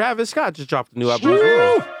and Travis Scott just dropped a new album as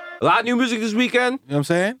well. A lot of new music this weekend. You know what I'm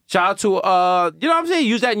saying? Shout out to, you know what I'm saying?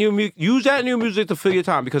 Use that new music to fill your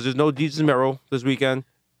time because there's no DJ Mero this weekend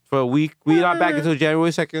for a week. We're not back until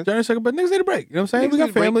January 2nd. January 2nd, but niggas need a break. You know what I'm saying? Niggas We got need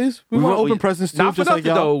a break. families. We want open presents too, Not for just like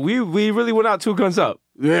nothing, y'all. though. We really went out 2 guns up.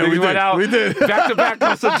 Yeah, Niggas we went did. out We did. back to back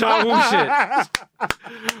on some John Woo shit.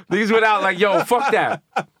 Niggas went out like, yo, fuck that.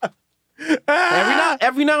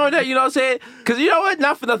 Every now and then, you know what I'm saying? Because you know what?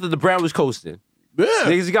 Not for nothing, the brand was coasting. Yeah.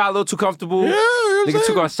 Niggas got a little too comfortable. Yeah, you know what I'm Niggas took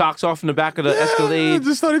saying? our socks off in the back of the Escalade.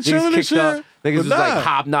 just started chilling and kicked shit. up. Niggas But was like nah.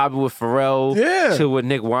 hobnobbing with Pharrell. Yeah. Chill with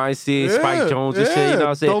Nick Weinstein, Yeah, Spike Jones and shit. You know what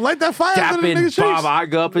I'm saying? Don't light that fire under the Dapping niggas' Bob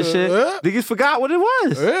cheeks. Iger up and shit. Yeah. Niggas forgot what it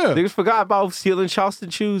was. Yeah. Niggas forgot about stealing Charleston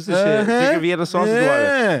shoes and shit. Uh-huh. Thinking Vienna sausage Yeah.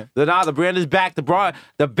 water. But nah, the brand is back. The brand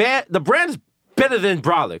is better than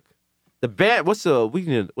Brolic. The brand,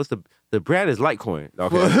 the brand is Litecoin.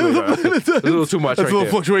 Okay, that's a little too much That's right a little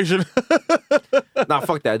there. fluctuation. Nah,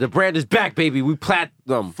 fuck that. The brand is back, baby. We platinum.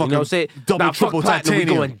 You know what I'm saying? Double, Nah, triple fuck platinum. titanium.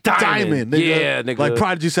 We going diamond. nigga. Yeah, nigga. Like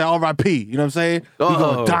Prodigy said, R.I.P. You know what I'm saying? We Oh.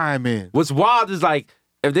 going diamond. What's wild is like,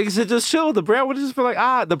 if niggas had just chilled, the brand would have just been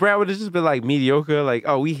like, the brand would have just been like mediocre. Like,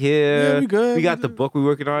 oh, we here. Yeah, we good. We got the book. We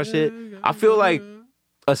working on and shit. I feel like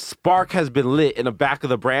a spark has been lit in the back of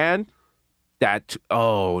the brand.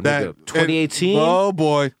 Nigga, 2018. Oh,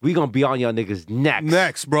 boy. We gonna be on y'all niggas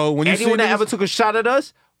Next, bro. When you Anyone see that niggas- ever took a shot at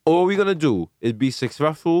us, all we gonna do is be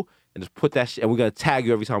successful and just put that shit, and we're gonna tag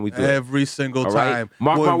you every time we do it. Every single All right? time.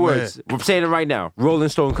 Mark Boy, my man. words. I'm saying it right now. Rolling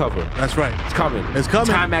Stone cover. That's right. It's coming. It's coming.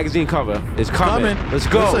 Time magazine cover. It's coming. Let's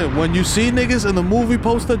go. Listen, when you see niggas in the movie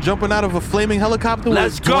poster jumping out of a flaming helicopter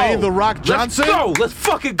Let's with go. Dwayne The Rock Johnson, Let's go. Let's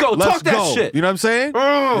fucking go. let's Talk that go. shit. You know what I'm saying?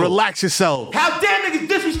 Relax yourself. How dare niggas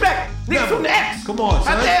disrespect niggas from the X? Come on,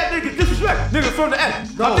 son. How dare niggas disrespect niggas from the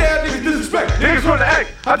X? How No. dare niggas disrespect Niggas from the X.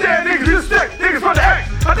 How dare niggas disrespect niggas from the X.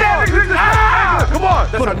 How dare niggas disrespect. Come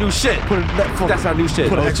on. That's our new shit. That's our new shit.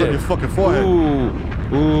 Put an X on your fucking forehead.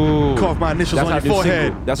 Ooh. Carve my initials That's on our your new forehead.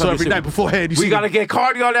 single. That's so our new every night single. beforehand, you We see gotta get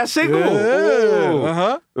Cardi on that single. Yeah.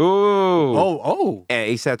 Uh-huh. Ooh. Oh. And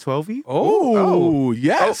ASAP 12E? Oh.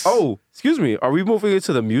 Yes. Excuse me. Are we moving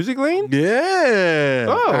into the music lane? Yeah.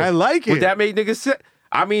 Oh. I like it. Would that make niggas sit?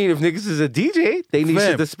 I mean, if niggas is a DJ, they need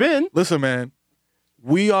Fam. shit to spin. Listen, man.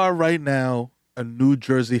 We are right now a New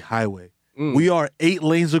Jersey highway. We are 8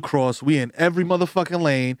 lanes across. We in every motherfucking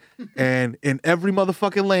lane. And in every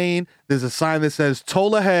motherfucking lane, there's a sign that says,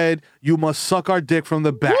 toll ahead, you must suck our dick from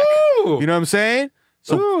the back. Ooh. You know what I'm saying?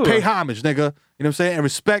 So Ooh. pay homage, nigga. You know what I'm saying? And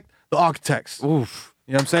respect the architects. Oof.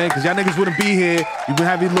 You know what I'm saying? Because y'all niggas wouldn't be here. You would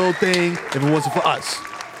have your little thing if it wasn't for us.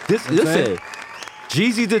 Listen,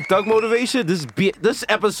 Jeezy did Thug Motivation. This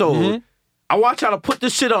episode, I want y'all to put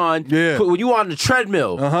this shit on. Yeah. When you on the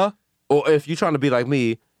treadmill, Uh-huh. or if you're trying to be like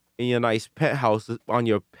me, in your nice penthouse on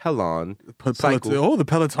your Pelon cycle. Oh, the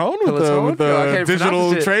Peloton with Peloton? the Yo, I can't digital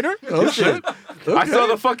pronounce it. trainer? Oh, shit. I saw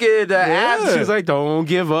the fucking ad. She was like, "Don't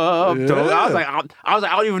give up." Yeah. Don't. I was like,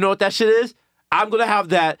 I don't even know what that shit is. I'm gonna have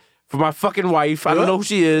that for my fucking wife. I don't know who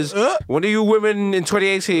she is. One of you women in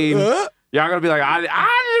 2018. Y'all gonna be like, I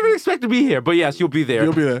didn't even expect to be here, but yes, you'll be there.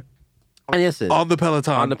 You'll be there. And listen, On the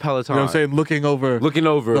Peloton. On the Peloton. You know what I'm saying? Looking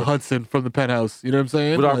over the Hudson from the penthouse. You know what I'm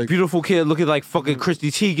saying? with our Like, beautiful kid looking like fucking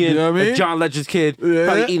Christy Teigen, You know what I mean? like John Legend's kid, Yeah.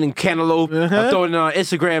 probably eating cantaloupe. I'm throwing it on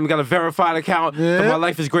Instagram. Got a verified account. Yeah. My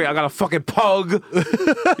life is great. I got a fucking pug. You know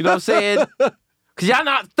what I'm saying? Cause y'all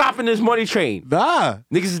not stopping this money train. Nah.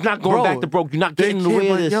 Niggas is not going Bro, back to broke. You're not They getting in the way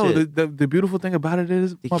can't, of but, this yo, shit. the beautiful thing about it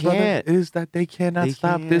is, They my brother, can't. is that they cannot They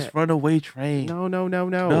stop this can't. runaway train. No.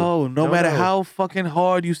 No matter how fucking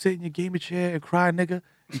hard you sit in your gaming chair and cry, nigga,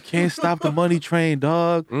 you can't stop the money train,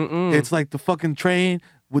 dog. It's like the fucking train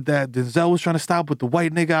with that Denzel was trying to stop with the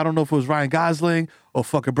white nigga. I don't know if it was Ryan Gosling or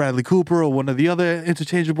fucking Bradley Cooper or one of the other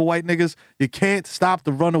interchangeable white niggas. You can't stop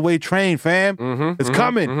the runaway train, fam. It's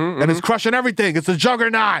coming and it's crushing everything. It's a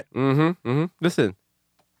juggernaut. Listen.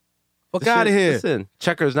 Fuck out of here. Listen.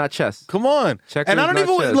 Checkers, not chess. Come on. Checkers, and I don't not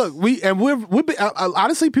even chess. look.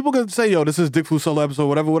 Honestly, people can say, "Yo, this is Dick Flu solo episode,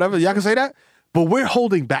 whatever." Y'all can say that, but we're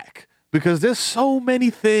holding back because there's so many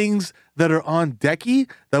things that are on decky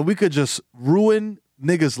that we could just ruin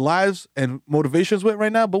niggas' lives and motivations with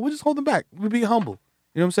right now. But we're just holding back. We're being humble.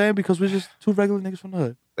 You know what I'm saying? Because we're just two regular niggas from the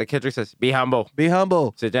hood. Like Kendrick says, be humble. Be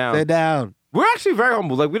humble. Sit down. Sit down. We're actually very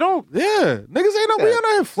humble. Like we don't. Yeah, niggas ain't no, we ain't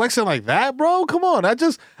out here flexing like that, bro. Come on, I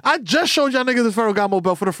just showed y'all niggas this Ferragamo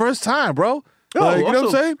belt for the first time, bro. Like, you know what I'm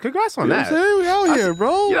also, saying? Congrats on You know that. what I'm saying? We out here,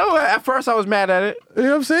 bro. You know, at first I was mad at it. You know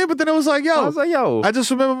what I'm saying? But then it was like, yo. I was like, yo. I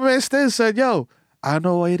just remember my man Stiz said, yo, I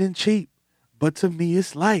know why you didn't cheat, but to me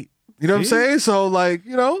it's light. You know what I'm saying? So like,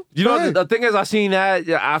 you know. You know, hey. the thing is, I seen that.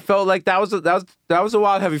 I felt like that was a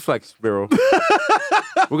wild heavy flex, Miro.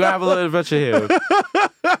 We're gonna have a little adventure here.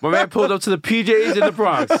 My man pulled up to the PJs in the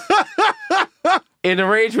Bronx in the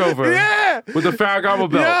Range Rover, Yeah. with the Ferragamo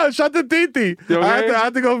belt. Yeah, shout to Titi. You okay? I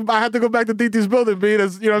had to go back to Titi's building, being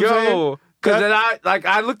as you know what I'm saying? Yo, because then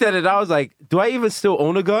I looked at it, I was like, do I even still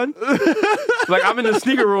own a gun? Like I'm in the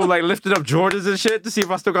sneaker room, like lifting up Jordans and shit to see if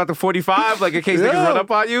I still got the 45, like in case niggas run up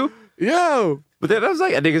on you. Yo. But then I was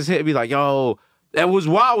like, niggas hitting me like, yo, that was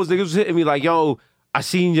wild. Was niggas was hitting me like, yo, I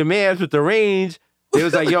seen your man with the Range. They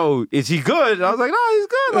was like, yo, is he good? And I was like, no, he's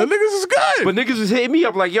good. Like, Niggas is good. but niggas was hitting me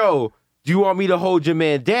up like, yo, do you want me to hold your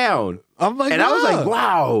man down? I'm like, And I was nah. like,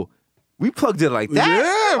 wow, we plugged it like that. Yeah,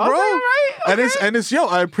 I was bro. like, all right, And it's yo,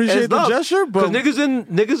 I appreciate the gesture, but because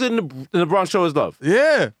niggas in the Bronx show is love.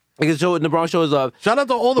 yeah. Niggas in the Bronx show is love. Shout out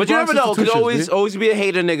to all the But you Bronx never know, because institutions, always be a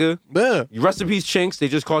hater, nigga. man. Rest in peace, Chinks. They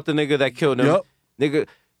just caught the nigga that killed him. Yup. Nigga,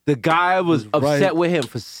 the guy was upset right. with him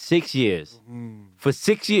for 6 years. For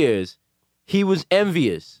 6 years, he was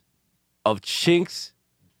envious of Chink's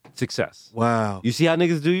success. Wow. You see how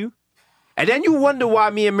niggas do you? And then you wonder why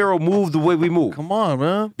me and Miro move the way we move. Come on,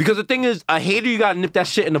 man. Because the thing is, a hater, you gotta nip that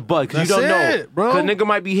shit in the bud. Because you don't That's know. it, bro. Because nigga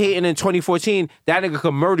might be hating in 2014. That nigga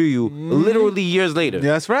could murder you literally years later.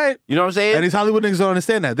 Yeah, that's right. You know what I'm saying? And these Hollywood niggas don't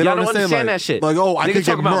understand that. They Y'all don't understand that like, shit. Like, oh, I niggas could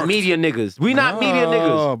get talk about murked. media niggas. We not media Nah,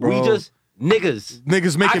 niggas. bro. We just niggas.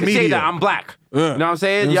 Niggas I making can media. say that. I'm black. Yeah. You know what I'm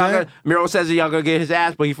saying? You know what I'm Y'all Miro says that y'all gonna get his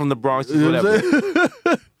ass, but he from the Bronx. You know what I'm Whatever.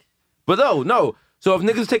 saying? But no. So if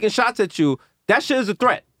niggas taking shots at you, that shit is a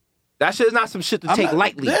threat. That shit is not some shit to take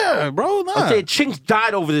lightly. Yeah, bro. Nah. I'm saying Chinks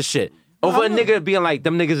died over this shit. Over a nigga being like,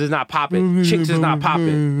 them niggas is not popping. Chinks is not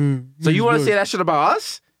popping. So you want to say that shit about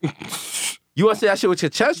us? You want to say that shit with your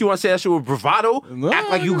chest? You want to say that shit with bravado? No, Act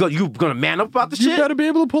like you gonna man up about the You shit? better be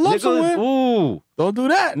able to pull up Nigga, somewhere. ooh. Don't do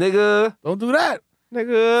that. Nigga. Don't do that.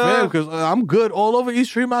 Nigga. Man, because I'm good all over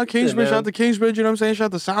East Tremont, Kingsbridge. man. Shout out to Kingsbridge, you know what I'm saying?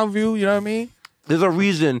 Shout out to Soundview, you know what I mean? There's a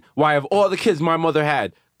reason why of all the kids my mother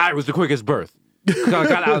had, I was the quickest birth. Cause I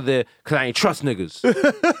got out of there because I ain't trust niggas.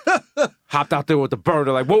 Hopped out there with the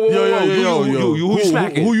burner like, whoa, who you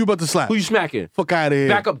smacking? Who you about to slap? Who you smacking? Fuck out of here.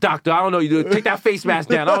 Back up, doctor. I don't know you. Take that face mask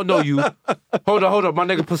down. I don't know you. Hold up. My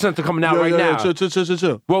nigga placenta coming out right now. Chill.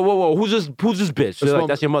 Whoa. Who's this bitch? They're like,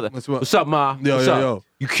 that's your mother. What's up, ma? What's up? Yo.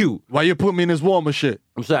 You cute. Why you put me in this warmer shit?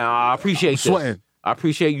 I'm saying, I appreciate this. sweating. I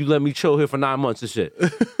appreciate you letting me chill here for 9 months and shit.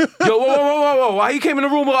 Yo, whoa. Why he came in the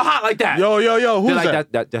room all hot like that? Yo, who's They're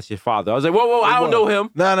like, that's your father. I was like, whoa, I don't know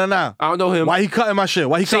him. Nah. I don't know him. Why he cutting my shit?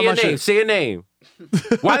 Why he cutting my shit? Say your name.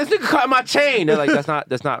 Why this nigga cutting my chain? They're like,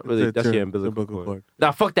 that's not really, that's your umbilical cord. cord.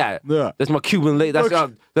 Nah, fuck that. Yeah. That's my Cuban late. That's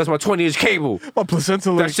my 20-inch cable. My placenta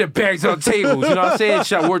That link. shit bags on tables. You know what I'm saying?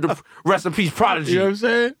 Shit, word to rest in peace, Prodigy. You know what I'm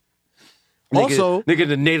saying? Also, nigga,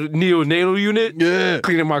 the neonatal unit. Yeah.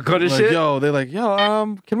 Cleaning my gut and like, shit. yo, they're like,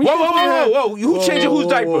 yo, can we? Whoa. Who changing whose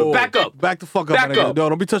diaper? Back up. Back the fuck up, Back my nigga. up. No,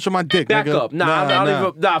 don't be touching my dick, Back nigga. up.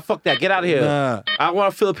 Nah, fuck that. Get out of here. Nah. I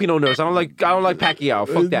want a Filipino nurse. I don't like Pacquiao.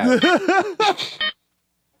 Fuck that.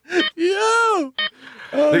 Yo.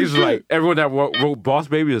 Niggas is like, everyone that wrote Boss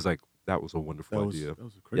Baby is like, that was a wonderful idea. That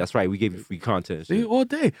was crazy. That's right. We gave you free content. See, all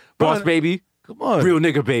day. Boss Bro, Baby. Come on. Real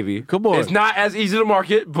nigga baby. Come on. It's not as easy to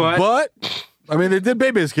market, but I mean, they did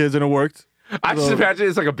Baby as kids and it worked. I just imagine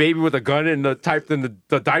it's like a baby with a gun and typed in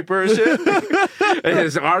the diaper and shit. And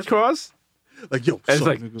his arms crossed. Like, yo, And it's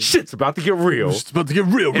like, nigga? shit's about to get real. It's about to get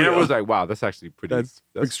real. And everyone's like, wow, that's actually pretty. that's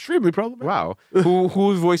extremely problematic. wow.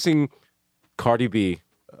 Who's voicing Cardi B?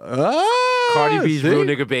 Cardi B's see? real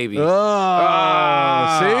nigga baby. See?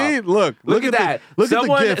 Look at that. Look at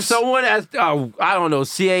the gifts. Someone at I don't know,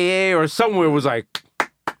 CAA or somewhere was like,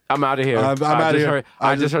 I'm out of here. I'm outta here.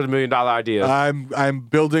 I just heard $1 million idea. I'm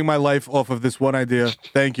building my life off of this one idea.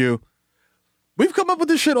 Thank you. We've come up with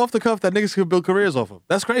this shit off the cuff that niggas can build careers off of.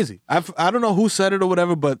 That's crazy. I don't know who said it or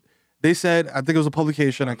whatever, but they said, I think it was a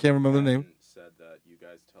publication. I can't remember the name. Said that you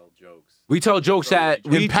guys tell jokes. We tell jokes that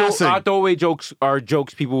passing. our throwaway jokes are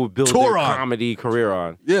jokes people would build Tour their on. comedy career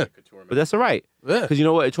on. Yeah. But that's all right. Yeah. Because you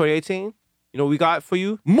know what? In 2018, you know what we got for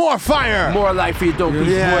you? More fire. More life for your dope beats,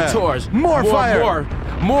 Yeah. more tours. More fire.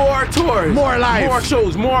 More tours. More life. More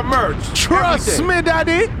shows, more merch. Trust everything. me,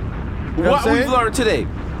 daddy. What I'm we've saying? learned today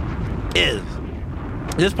is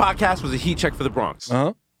this podcast was a heat check for the Bronx.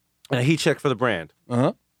 Uh-huh. And a heat check for the brand.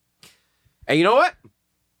 Uh-huh. And you know what?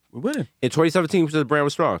 We're winning. In 2017, the brand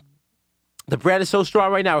was strong. The brand is so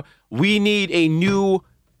strong right now, we need a new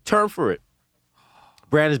term for it.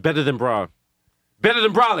 Brand is better than Braun. Better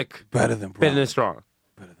than Brolic. Better than Better than strong.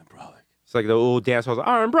 Better than Brolic. It's like the old dance halls.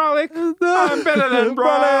 I'm Brolic. I'm better than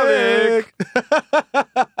Brolic.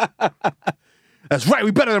 That's right.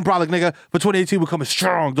 We better than Brolic, nigga. For 2018, we're coming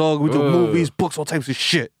strong, dog. We do movies, books, all types of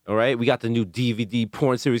shit. All right, we got the new DVD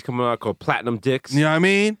porn series coming out called Platinum Dicks. You know what I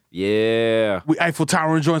mean? Yeah. We Eiffel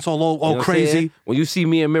Tower and joints all You know what I'm crazy. saying? When you see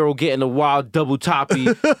me and Meryl getting a wild double toppy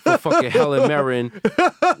for fucking Helen Mirren, you know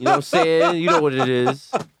what I'm saying? You know what it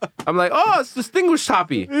is. I'm like, oh, it's distinguished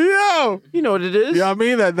toppy. Yo. You know what it is. You know what I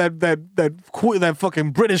mean? That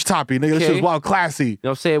fucking British toppy, nigga. This Okay. shit's wild classy. You know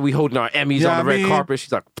what I'm saying? We holding our Emmys Yeah, on the I red mean- carpet.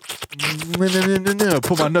 She's like,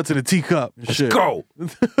 Put my nuts in a teacup and shit. go.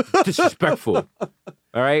 Disrespectful.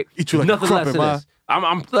 All right? Eat you like a Nothing less crumpet, than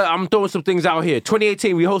ma. this. I'm throwing some things out here.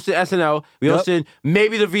 2018, we hosted SNL. We hosted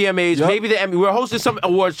maybe the VMAs, Yup. maybe the Emmy. We're hosting some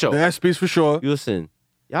award show. The ESPYs for sure. You listen,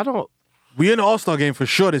 y'all don't. We in the All-Star game for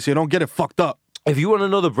sure this year. Don't get it fucked up. If you want to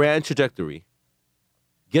know the brand trajectory,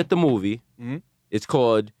 get the movie. Mm-hmm. It's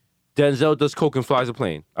called Denzel Does Coke and Flies a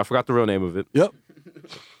Plane. I forgot the real name of it. Yep.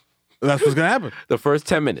 That's what's gonna happen. The first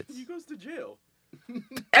 10 minutes. He goes to jail.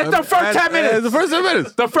 At the first 10 minutes. The first 10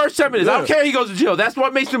 minutes. The first 10 minutes. I don't Yeah. care he goes to jail. That's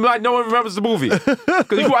what makes him like no one remembers the movie.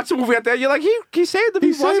 Because you watch the movie out there, you're like, he saved the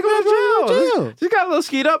people. Why's he saved going everyone to in jail? jail. Just got a little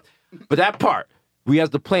skied up. But that part, we has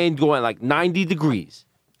the plane going like 90 degrees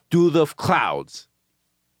through the clouds.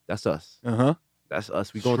 That's us. Uh-huh. That's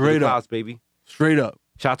us. We going through Straight the up. clouds, baby. Straight up.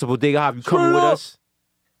 Shout out to Bodega. Have you coming Straight with up. us?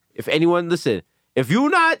 If anyone, listen. If you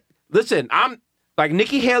not, listen, I'm like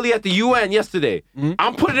Nikki Haley at the UN yesterday. Mm-hmm.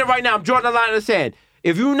 I'm putting it right now. I'm drawing the line in the sand.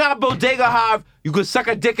 If you not Bodega Hive, you could suck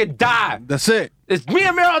a dick and die. That's it. It's me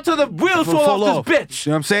and Meryl until the wheels fall off this bitch. You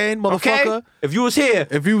know what I'm saying, Okay? motherfucker? If you was here,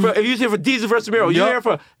 If you- was here for Diesel versus Meryl, you Yup. here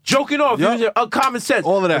for Joking Off, you Yup. was here Uncommon Sense,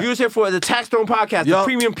 All of that. If you was here for the Tax Stone podcast, the Yup.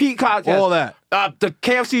 Premium Pete podcast, All that. the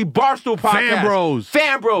KFC Barstool podcast, Fan Bros.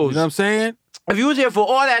 Fan Bros. You know what I'm saying? If you was here for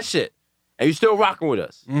all that shit and you still rocking with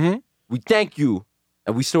us, we thank you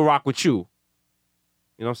and we still rock with you.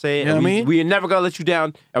 You know what I'm saying? You know And what I we, mean? we are never gonna let you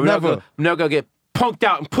down, and we're Never. never gonna get punked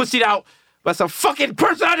out and pussied out by some fucking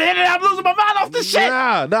person on the internet. I'm losing my mind off this shit.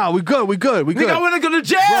 Nah, we good. Nigga, I wanna go to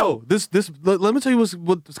jail. Bro, let me tell you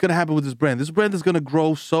what's gonna happen with this brand. This brand is gonna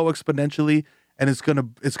grow so exponentially, and it's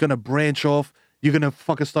gonna branch off. You're gonna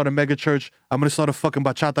fucking start a mega church. I'm gonna start a fucking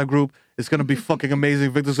bachata group. It's gonna be fucking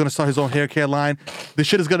amazing. Victor's gonna start his own hair care line. This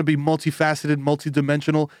shit is gonna be multifaceted,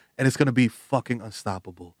 multidimensional, and it's gonna be fucking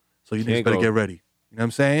unstoppable. So you niggas Can't better go. get ready. You know what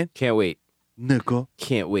I'm saying? Can't wait. Nigga.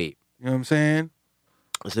 Can't wait. You know what I'm saying?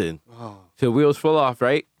 Listen, till wheels fall off,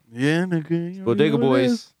 right? Yeah, nigga. You know Bodega what it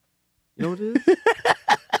is. Boys. You know what it is?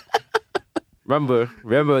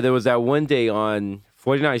 Remember, there was that one day on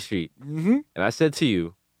 49th Street, and I said to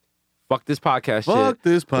you, fuck this podcast shit. Fuck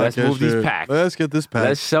this podcast. Let's move these shit. packs. Let's get this pack.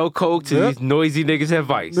 Let's sell coke to Yep. these noisy niggas at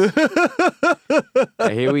Vice.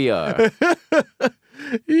 And here we are.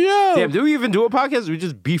 Yo. Damn, did we even do a podcast? We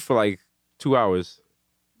just beef for like 2 hours.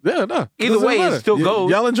 Yeah, no. Either Doesn't way, it matter. still goes.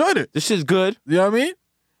 Y'all enjoyed it. This shit's good. You know what I mean?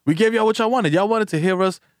 We gave y'all what y'all wanted. Y'all wanted to hear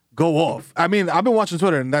us go off. I mean, I've been watching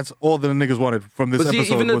Twitter, and that's all the niggas wanted from this But see,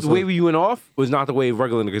 episode. even the was way we went off was not the way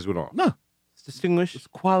regular niggas went off. no, It's distinguished. it's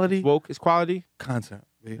quality Woke. It's quality. content.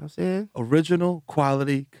 You know what I'm saying? Original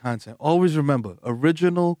quality content. Always remember,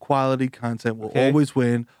 original quality content will Okay. always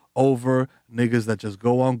win over niggas that just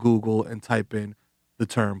go on Google and type in the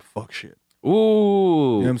term fuck shit. Ooh. You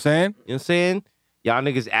know what I'm saying? You know what I'm saying? Y'all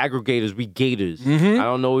niggas aggregators, we gators. Mhm. I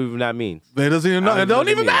don't know what even that means. It doesn't even know. I It don't know don't what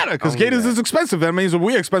it even means. matter because I don't Gators know. is expensive. That means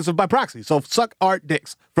we're expensive by proxy. So suck our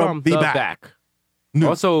dicks from the back. No,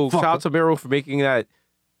 Also, fuck shout out to Miro for making that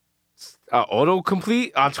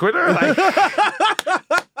autocomplete on Twitter.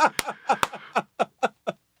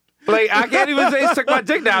 Like, I can't even say suck my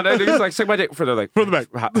dick now. They're just like, suck my dick for the like. From the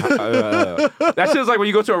back. That shit's like when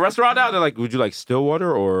you go to a restaurant now, they're like, would you like still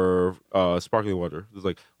water or sparkling water? It's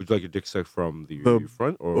like, would you like your dick sucked from the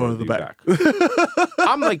front or the back?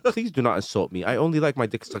 I'm like, please do not insult me. I only like my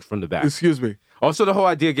dick sucked from the back. Excuse me. Also, the whole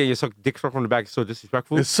idea of getting your dick sucked from the back is so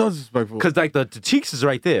disrespectful. It's so disrespectful. Because like the cheeks is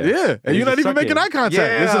right there. Yeah, and you're not just even making sucking. eye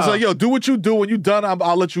contact. It's just like, yo, do what you do. When you're done,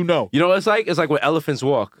 I'll let you know. You know what it's like? It's like when elephants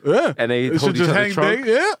walk. Yeah. And they It hold should each just other's hang trunk.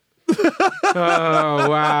 there. Yeah. Oh,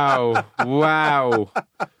 wow. Wow.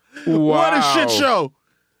 What a shit show.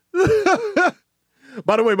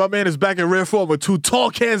 By the way, my man is back in rare form with 2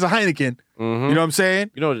 tall cans of Heineken. You know what I'm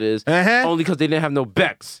saying? You know what it is? Uh-huh. Only because they didn't have no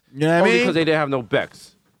Becks. You know what I Only mean? because they didn't have no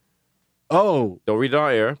Becks. Oh. Don't read it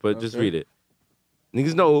on air, but just read it.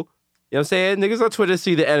 Niggas know. You know what I'm saying? Niggas on Twitter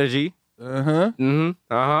see the energy. Uh-huh. Mm-hmm.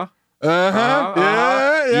 Uh-huh. Uh-huh.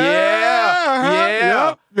 Yeah.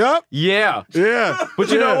 Yeah. Yep. Yeah. Yeah. But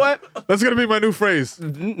you know what? That's going to be my new phrase.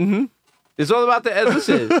 It's all about the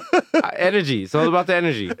listen. Energy. It's all about the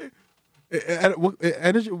energy.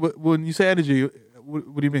 Energy. When you say energy,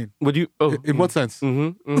 what do you mean? Would you? Oh, In what sense?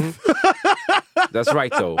 That's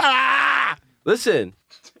right though. Listen,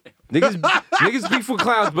 niggas beef with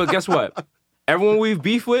clowns, but guess what? Everyone we've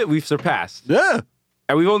beef with, we've surpassed, Yeah.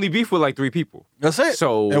 and we've only beefed with like 3 people. That's it.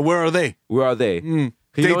 So and where are they? where are they? 'Cause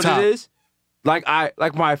you know what Daytop. it is?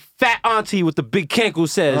 Like my fat auntie with the big cankle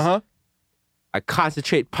says, Uh-huh. I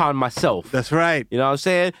concentrate upon myself. That's right. You know what I'm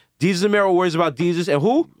saying? Jesus and Mero worries about Jesus, and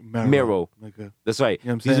who? Mero. Nigga. That's right. You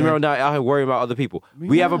know what I'm Jesus and saying? Mero not out here worrying about other people.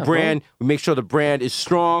 We have a not, brand. We make sure the brand is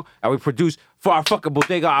strong, and we produce for our fucking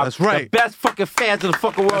bodega. That's right. The best fucking fans of the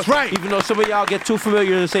fucking world. That's right. Even though some of y'all get too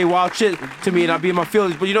familiar to say wild shit to me and I be in my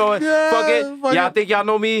feelings, but you know what? Yeah, fuck it. fuck Y'all it. think y'all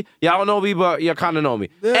know me. Y'all don't know me, but y'all kind of know me.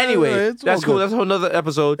 Yeah, anyway, it's that's all cool. good. That's a whole nother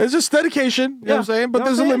episode. It's just dedication. You know what I'm saying? But You know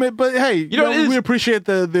there's what a I'm limit. But hey, you know what it is? we appreciate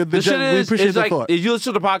the The shit we is, appreciate it's the like thought. if you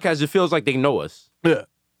listen to the podcast, it feels like they know us. Yeah.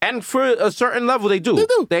 And for a certain level, they do.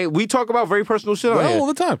 They do. We talk about very personal shit on here. all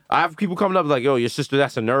the time. I have people coming up like, yo, your sister,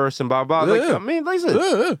 that's a nurse and blah, blah. Like, Yeah. I mean, listen,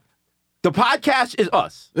 Yeah. the podcast is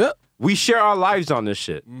us. Yeah. We share our lives on this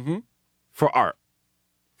shit for art.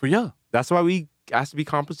 For y'all. That's why we ask to be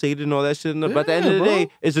compensated and all that shit. But at the end Yeah, of the bro. day,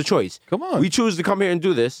 it's a choice. Come on. We choose to come here and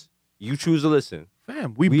do this. You choose to listen.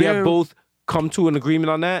 Fam, We have both come to an agreement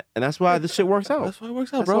on that, and that's why this shit works out. That's why it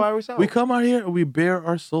works out, That's bro. why it works out. We come out here and we bare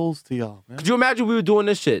our souls to y'all, man. Could you imagine we were doing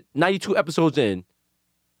this shit, 92 episodes in,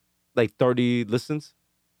 like 30 listens?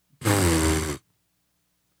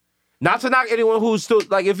 Not to knock anyone who's still,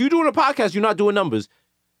 like, if you're doing a podcast, you're not doing numbers.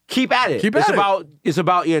 Keep at it. Keep at it. It's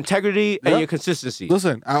about your integrity and Yep. your consistency.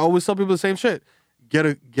 Listen, I always tell people the same shit.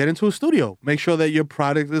 Get into a studio. Make sure that your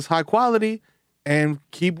product is high quality and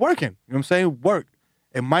keep working. You know what I'm saying? Work.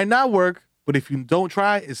 It might not work, but if you don't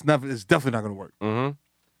try, it's definitely not gonna work. Mm-hmm.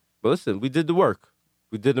 But listen, we did the work.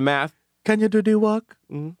 We did the math. Can you do the work?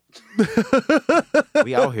 We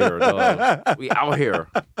out here, dog. We out here.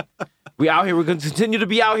 We out here. We're going to continue to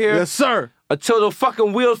be out here Yes, sir. until the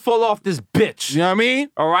fucking wheels fall off this bitch. You know what I mean?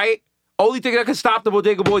 All right? Only thing that can stop the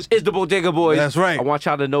Bodega Boys is the Bodega Boys. That's right. I want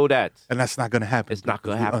y'all to know that. And that's not gonna happen. It's not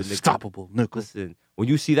gonna because we're happen, nigga. Unstoppable, nigga. Listen, when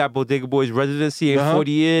you see that Bodega Boys residency in Uh-huh.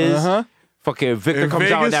 40 years, Uh-huh. fucking Victor In comes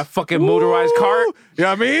out in Vegas? that fucking motorized Woo! cart, You know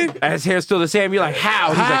what I mean? and his hair's still the same. You're like, how?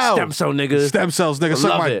 He's like, How? stem cell, nigga. Stem cells, nigga. I Suck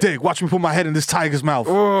love my it. dick. Watch me put my head in this tiger's mouth.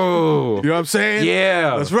 Oh. You know what I'm saying?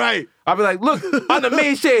 Yeah. That's right. I'll be like, look, on the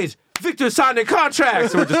main stage, Victor signing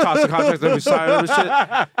contracts. So we're just tossing contracts and we sign all this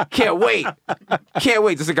shit. Can't wait. Can't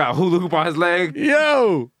wait. This nigga got a hula hoop on his leg.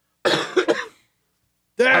 Yo. I'm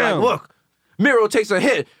Damn. like, look, Miro takes a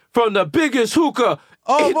hit from the biggest hookah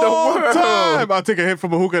in Of the all world. time. I'll take a hit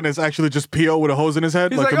from a hookah and it's actually just P.O. with a hose in his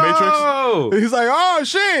head, He's like like, the Matrix. oh. He's like, oh,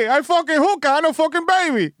 shit, I fucking hookah. I know fucking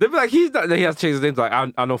baby. They'd be like, he's not. He has to change his name to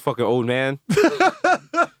like, I know fucking old man.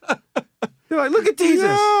 They're like, look at Jesus.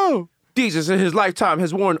 Yo. Jesus in his lifetime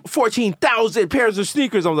has worn 14,000 pairs of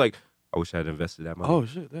sneakers. I'm like, I wish I had invested that money. Oh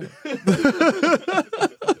shit!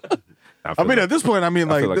 I mean, at this point, I I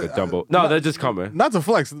like, feel like a Dumbo. No, they're just coming. not to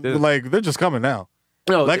flex, like they're just coming now.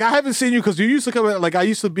 No, Like I haven't seen you because you used to come in. Like I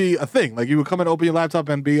used to be a thing. Like you would come and open your laptop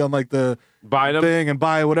and be on like the buy them. thing and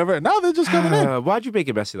buy whatever. Now they're just coming in. Why'd you make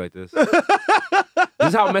it messy like this? This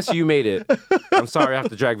is how messy you made it. I'm sorry I have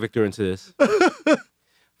to drag Victor into this.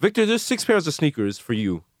 Victor, there's 6 pairs of sneakers for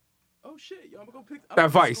you. Oh shit, yo, I'm gonna go pick That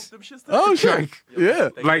Vice. Them shits Oh shit! Yeah.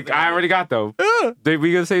 Like, I already got them. Yeah. They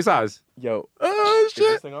we the same size. Yo, Oh is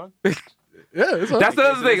this shit! thing on? Yeah. It's That's the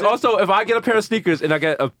other thing. Also, if I get a pair of sneakers and I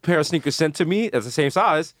get a pair of sneakers sent to me that's the same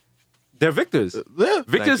size, they're Victor's. yeah.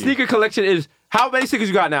 Victor's Thank you. sneaker collection is, how many sneakers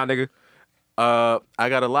you got now, nigga? I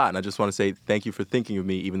got a lot, and I just want to say thank you for thinking of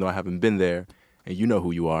me, even though I haven't been there, and you know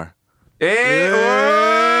who you are. Hey!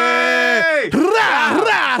 Rah,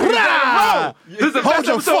 rah, rah. This is the Hold best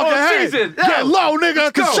your episode fucking all head. season. Get low, nigga,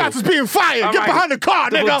 because go. shots is being fired. All Get right. behind the car,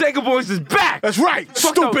 The nigga. Bodega Boys is back. That's right,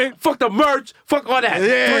 Fuck stupid. fuck the merch. Fuck all that.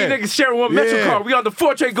 Yeah. 3 niggas sharing one Metro Yeah. card. We on the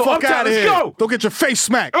 4 train. Go Fuck uptown. out of Let's here. go. Don't get your face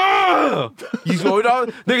smacked. You know,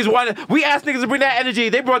 niggas wanted. We asked niggas to bring that energy.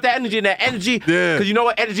 They brought that energy, and that energy, Yeah. because you know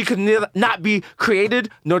what? Energy could not be created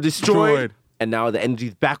nor destroyed. Destroyed. And now the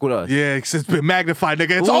energy's back with us. Yeah, it's been magnified,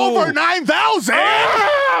 nigga. It's Ooh. over 9,000.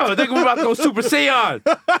 Ah, nigga, we about to go Super Saiyan.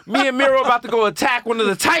 Me and Miro about to go attack one of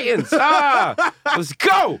the Titans. Let's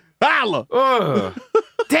go. Holla.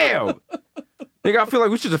 Damn. Nigga, I feel like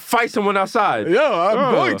we should just fight someone outside. Yo,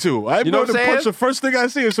 I'm going to. I'm You know going to what I'm punch saying? the first thing I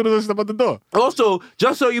see as soon as I step out the door. Also,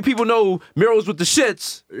 just so you people know, Miro's with the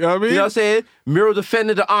shits. You know what I mean? You know what I'm saying? Miro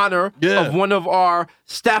defended the honor Yeah. of one of our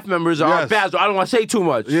staff members, our Yes. Basil. I don't want to say too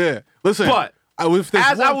much. Yeah. Listen. But, if there's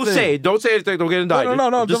as I one will thing- say, don't say anything, don't get indicted. no,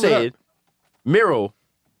 I'm just don't do saying, Miro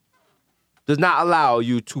does not allow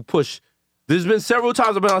you to push. There's been several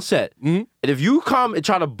times I've been on set. And if you come and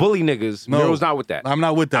try to bully niggas, No. Miro's not with that. I'm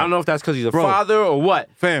not with that. I don't know if that's because he's a Bro. father or what.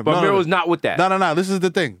 Fam, but no, Miro's no. not with that. No. This is the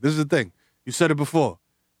thing. You said it before.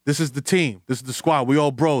 This is the team. This is the squad. We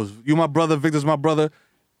all bros. You my brother. Victor's my brother.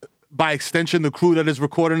 By extension, the crew that is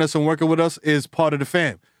recording us and working with us is part of the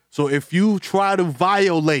fam. So if you try to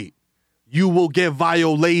violate, you will get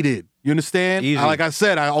violated. You understand? Easy. Like I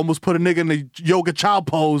said, I almost put a nigga in the yoga child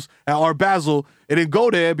pose at Art Basel. It didn't go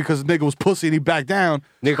there because the nigga was pussy and he backed down.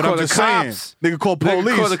 Nigga but called I'm the just saying, cops. nigga called Nigga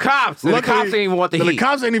police. called the cops. And the cops didn't even want the The heat.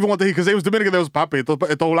 cops didn't even want the heat because they was Dominican. They was, papi,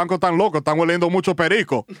 estos blancos tan locos, están hueliendo mucho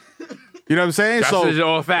perico. You know what I'm saying? That's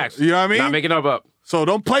all facts. You know what I mean? Not making up. So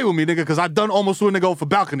don't play with me, nigga, because I done almost threw a nigga off a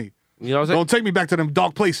balcony. You know what I'm saying? Don't take me back to them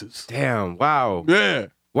dark places. Damn, wow. Yeah.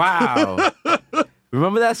 Wow.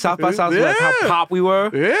 Remember that South by South? Like how Yeah. pop we were?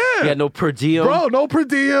 Yeah. We had no per diem. Bro, no per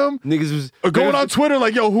diem. Niggas was Going on Twitter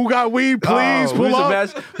like, yo, who got weed? Please we pull was a up.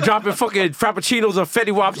 mess. Dropping fucking Frappuccinos or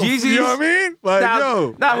Fetty Wap Yeezys. You know what I mean? Like, Now,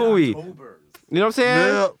 yo. now who we? You know what I'm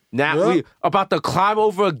saying? Yeah. Now Yeah. we about to climb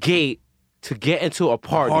over a gate to get into a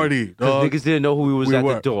party. Dog. Because niggas didn't know who we was We at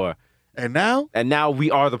were. the door. And now, And now we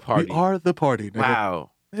are the party. we are the party, nigga.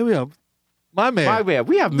 Wow. Here we are. My man. My man,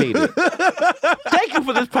 we have made it. Thank you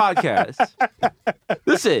for this podcast.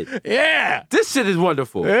 Listen, Yeah. this shit is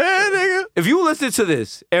wonderful. Yeah, nigga. If you listen to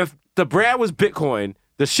this, if the brand was Bitcoin,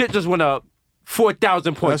 the shit just went up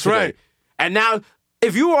 4,000 points. That's right. today. And now,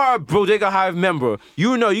 if you are a Bodega Hive member,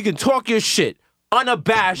 you know you can talk your shit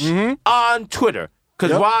unabashed on Twitter.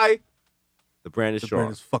 Because Yep. why? The brand is The strong.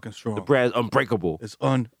 brand is fucking strong. The brand is unbreakable. It's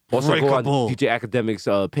Also unbreakable. go on DJ Academic's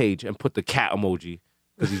page and put the cat emoji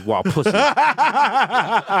because he's wild pussy.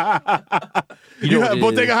 You what have it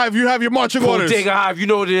Bodega is. Hive, you have your marching orders. Bodega Hive, you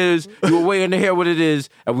know what it is. You were waiting to hear what it is,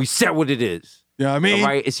 and we said what it is. You know what I mean? All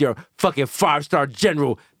right, it's your fucking 5-star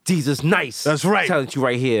general, Jesus Nice. That's right. Telling you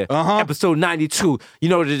right here. Uh-huh. Episode 92. You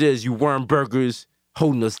know what it is. You worm burgers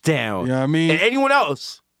holding us down. You know what I mean? And anyone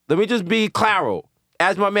else, let me just be claro.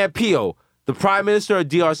 As my man Pio, the Prime Minister of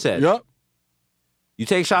DR said, Yup. you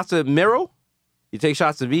take shots at Miro, you take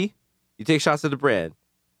shots at me, you take shots at the brand.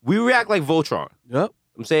 We react like Voltron. Yup.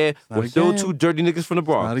 I'm saying not we're a still game. two dirty niggas from the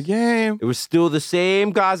Bronx. Not a game. It was still the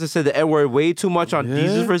same guys that said the N-word way too much on Yeah,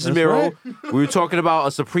 Jesus versus that's Miro. right. We were talking about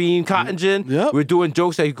a Supreme Cotton Gin. Yep. We were doing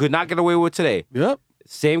jokes that you could not get away with today. Yep.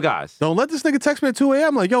 Same guys. Don't let this nigga text me at 2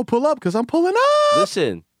 a.m. like, yo, pull up, because I'm pulling up.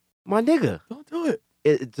 Listen, my nigga, Don't do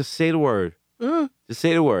it. just say the word. Uh, Just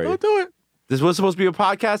say the word. don't do it. This was supposed to be a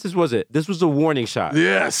podcast. This was it. This was a warning shot.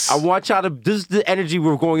 Yes. I want y'all to. This is the energy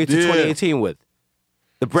we're going into Yeah. 2018 with.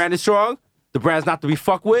 The brand is strong. The brand's not to be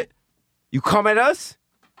fucked with. You come at us.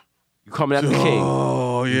 You coming at the king.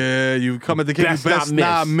 Oh, Oh, yeah. You coming to give you best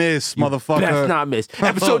not miss, motherfucker. Best not miss.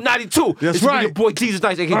 Episode 92. That's it's right. Your boy, Jesus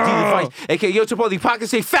Nice, a.k.a. Jesus Vice, a.k.a. Yo Chipotle, Pocket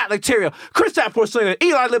Say Fat Like Terrio, Chris That Porcelain,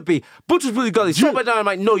 Eli Lippy, Butcher's Billy Gully, Soul by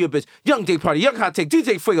Dynamite, Know Your Bitch, Young Day Party, Young Hot Take,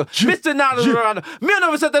 DJ Fuego, Mr. Nana Dorado,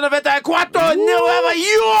 1994, Nueva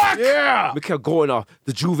York! Yeah. Mikhail going off,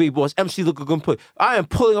 the Juve boss, MC Looking Good Put. I am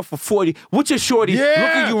pulling up for 40 with your shorty,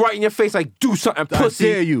 looking you right in your face like, do something, pussy.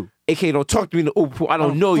 I dare you. A.K.A. don't talk to me in the Uber pool. I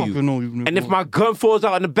don't know you. And if my gun falls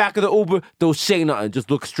out in the back of the Uber, don't say nothing.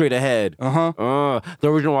 Just look straight ahead. The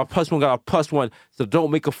original my plus one got a plus one, so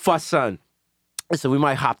don't make a fuss, son. Listen, we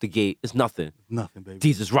might hop the gate. It's nothing. Nothing, baby.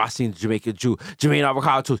 Jesus Rossi and the Jamaican Jew. Jermaine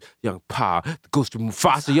Avocado Toast. Young Pa. The Ghost of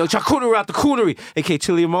Mufasa. Young Charcuterie out the coonery. A.K.A.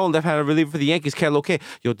 Chili Amon, left-handed reliever for the Yankees. Carlo K.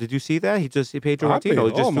 Yo, did you see that? He Pedro Martino.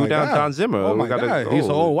 He just threw down Don Zimmer. Oh, my God. He's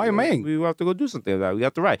an old white man. We have to go do something with that. We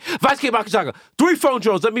have to write. Vice K. Bakasaka. 3 phone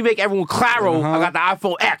drones. Let me make everyone claro. I got the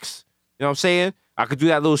iPhone X. You know what I'm saying? I could do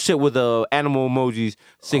that little shit with animal emojis,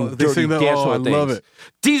 sing dirty dancehall things. I love it.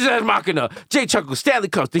 DJ Machina, J Chuckle, Stanley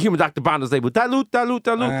Cups, the Human Dr. Bonda's label, Dilute,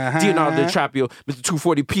 Leonardo DiCaprio, Mr.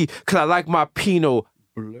 240p, because I like my Pinot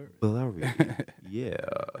Blurry. Yeah.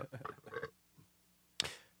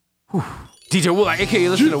 DJ Woolite, a.k.a.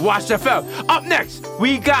 listen to Watch FM. Up next,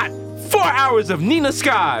 we got 4 hours of Nina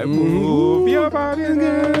Sky. Move your body,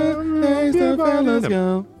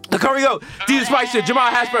 girl. The Curry Goat, Jesus Spicer,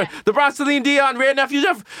 Jamal Hashburn, the Bron Celine Dion, Rare Nephew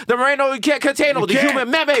Jeff, the Moreno Catano, the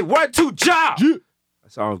Human Meme, 1, 2, Ja.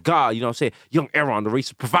 That's on God, you know what I'm saying? Young Aaron, the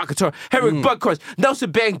racist provocateur, Henrik Budcrust,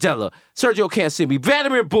 Nelson Bangdella, Sergio Can't See Me,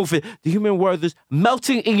 Vladimir Buffett, the Human Werther's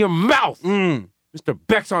melting in your mouth. Mr.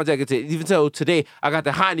 Beck's on deck. Even though today I got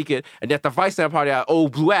the Heineken and at the Vice Land party I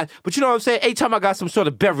old blue ass. But you know what I'm saying? Anytime I got some sort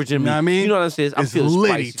of beverage in me, you know what I'm saying? I'm feeling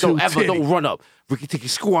spicy. Don't run up. Ricky Tiki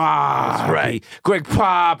Squad. That's right. Greg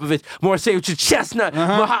Popovich, Morrissey Richard Chestnut,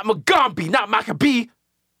 Mahatma Gandhi, not Maccabee.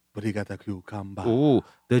 But he got that cucumber. Ooh,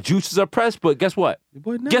 the juices are pressed, but guess what?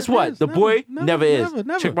 Guess what? The boy never is.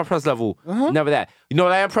 Check my press level. Never that. You know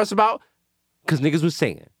what I am pressed about? Because niggas was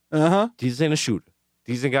singing. Jesus ain't a shooter.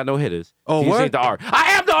 These ain't got no hitters. Oh, These what? ain't the art.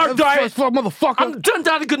 I am the art, Diet. Motherfucker. I'm done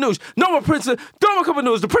down to good news. No more Prince. No more couple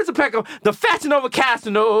news. The Prince of Peckham. The Fashion Over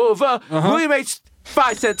Casanova. William H.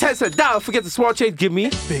 5 cent, 10 cent, dollar. Forget the small change. Give me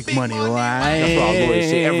big money, right? That's what our lawyers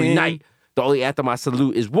say every night. The only anthem I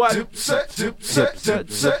salute is what?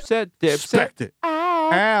 Dipset. Respect it.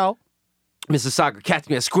 Ow. Mississauga, catch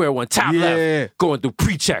me at square one, top left. Going through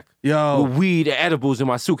pre-check. Yo. With weed and edibles in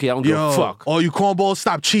my suitcase. I don't give a fuck. All you cornballs,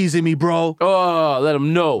 stop cheesing me, bro. Oh, let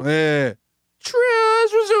them know. Yeah.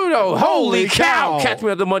 Triz Rizzuto. Holy cow. Catch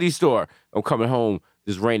me at the Muddy Store. I'm coming home.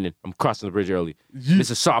 It's raining. I'm crossing the bridge early.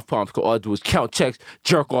 Mr. Soft Palms. All I do is count checks,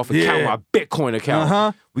 jerk off, and count my Bitcoin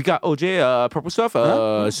account. We got OJ, Purple Stuff,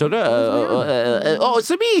 Soda. It's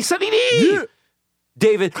me, Sunny D. Yeah.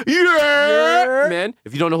 David. Yeah. Man,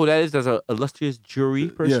 if you don't know who that is, that's an illustrious jury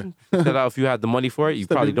person. That out if you had the money for it. You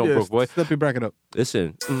probably don't, broke boy. Step your bracket up.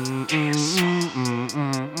 Listen.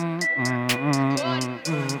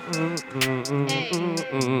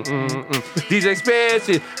 These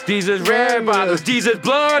expensive, these is red bottles, these is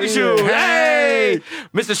bloody shoes. Hey!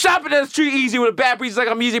 Mr. Shopping down the street easy with a bad breeze like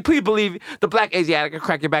I'm easy. Please believe it. The black Asiatic, I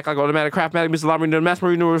crack your back like automatic craftmatic. Mr. Lomrino, the mass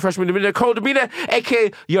marine, refreshment, the cold demeanor,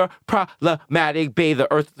 aka your problematic bathe.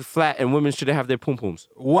 The earth is flat and women shouldn't have their pum pums.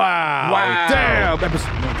 Wow. Damn.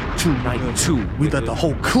 Episode 92. We let the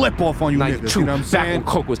whole clip off on you 92. niggas. You know what I'm saying? Back when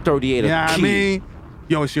Coke was 38. Yeah, I mean.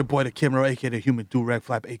 Yo, it's your boy, the Kimro, a.k.a. the Human Do-Rag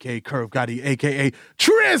Flap, a.k.a. Curve Gotti, a.k.a.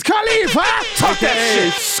 Triz Khalifa. Talk that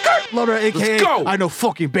shit. Skirt Loader, a.k.a. Let's go. I know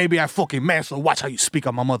fucking baby, I fucking man, so watch how you speak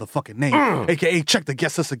on my motherfucking name. A.k.a. check the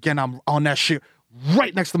guest list again. I'm on that shit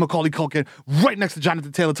right next to Macaulay Culkin, right next to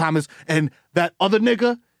Jonathan Taylor Thomas, and that other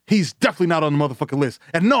nigga, he's definitely not on the motherfucking list.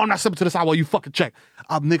 And no, I'm not stepping to the side while you fucking check.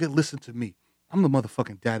 Nigga, listen to me. I'm the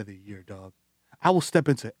motherfucking dad of the year, dog. I will step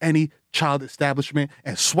into any child establishment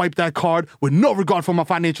and swipe that card with no regard for my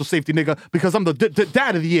financial safety, nigga, because I'm the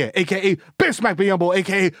dad of the year, a.k.a. Ben Smack Biyombo,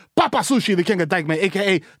 a.k.a. Papa Sushi, the king of Dykeman,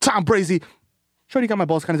 a.k.a. Tom Brazy. Shorty got my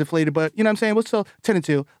balls kind of inflated, but you know what I'm saying? What's still 10 and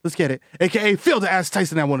 2? Let's get it. A.k.a. Feel the ass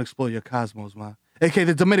Tyson, I want to explore your cosmos, man. A.k.a.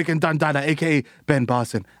 the Dominican Don Dada, a.k.a. Ben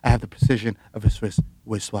Boston. I have the precision of a Swiss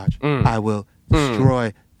wristwatch. I will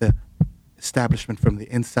destroy the establishment from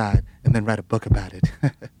the inside and then write a book about it.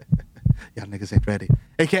 Y'all niggas ain't ready.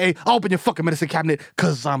 A.k.a. I'll open your fucking medicine cabinet,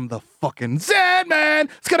 cause I'm the fucking Zen man.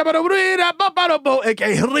 A.k.a.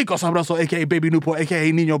 Rico Sabroso, a.k.a. Baby Newport,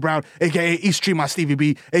 a.k.a. Nino Brown, a.k.a. East Tremont Stevie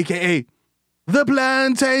B, a.k.a. The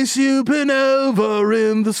plantain's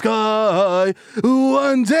supernova in the sky.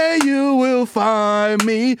 One day you will find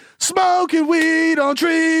me smoking weed on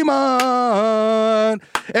Tremont.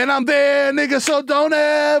 And I'm there, nigga, so don't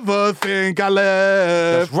ever think I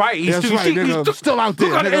left. That's right. That's right, nigga. Still out there,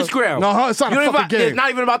 Look on nigga. Instagram. No, it's not a fucking game. It's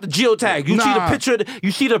not even about the geotag. You see the picture,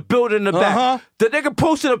 you see the building in the back. The nigga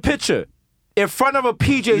posted a picture in front of a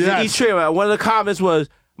PJ's in East Tremont. One of the comments was,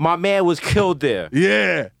 my man was killed there.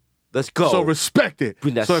 Yeah. Let's go. So respect it.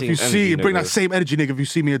 Bring that so if same you see, energy, bring nigga. that same energy, nigga. If you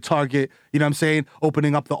see me at Target, you know what I'm saying,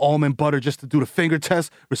 opening up the almond butter just to do the finger test,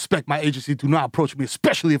 respect my agency. Do not approach me,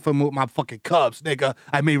 especially if I'm with my fucking Cubs, nigga.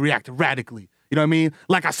 I may react erratically. You know what I mean?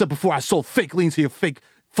 Like I said before, I sold fake lean to your favorite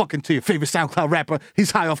SoundCloud rapper.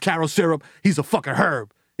 He's high off Caro syrup. He's a fucking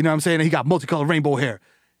herb. You know what I'm saying? And he got multicolored rainbow hair.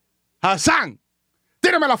 Hassan,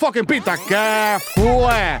 tírame la fucking pita. ¿Qué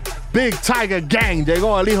fue? Big Tiger Gang.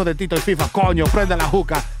 Llegó el hijo de Tito y FIFA. Coño, prende la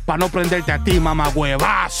juca pa' no prenderte a ti, mamá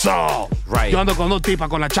huevazo. Right. Yo ando con dos tipas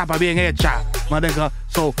con la chapa bien hecha. My nigga.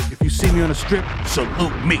 So if you see me on the strip,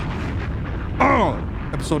 salute me.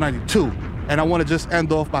 Episode 92. And I want to just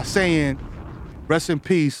end off by saying, rest in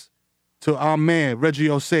peace to our man, Reggie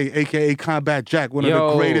Osei, a.k.a. Combat Jack, one of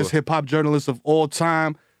the greatest hip-hop journalists of all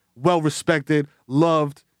time. Well-respected,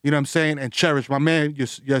 loved, you know what I'm saying, and cherished. My man,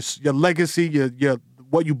 your legacy, your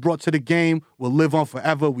what you brought to the game will live on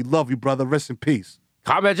forever. We love you, brother. Rest in peace.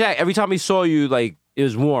 Combat Jack, every time he saw you, like, it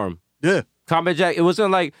was warm. Yeah. Combat Jack, it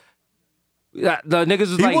wasn't like, the niggas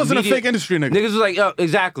was like... He wasn't a fake industry nigga. Niggas was like,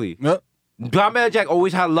 exactly. Yep. Combat Jack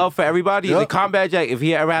always had love for everybody. Yep. The Combat Jack, if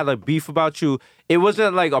he ever had like beef about you, it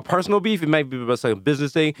wasn't like a personal beef. It might be just like a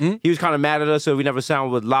business thing. He was kind of mad at us, so we never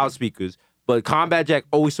sound with loudspeakers. But Combat Jack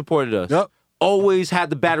always supported us. Yep. Always had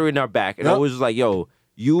the battery in our back. And always was like, yo,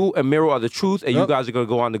 you and Miro are the truth, and you guys are going to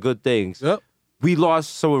go on to good things. Yep. We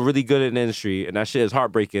lost someone really good in the industry, and that shit is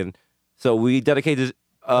heartbreaking. So we dedicate this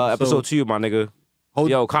episode to you, my nigga.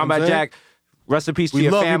 Yo, Combat Jack, rest in peace to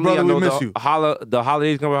your family. You, brother. I know we miss you. The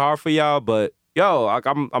holidays gonna be hard for y'all, but yo, like,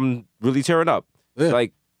 I'm really tearing up. Yeah.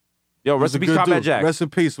 Like, yo, rest in peace, Combat Jack. Rest in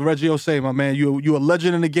peace, Reggie Osei, my man. You a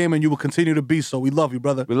legend in the game, and you will continue to be so. We love you,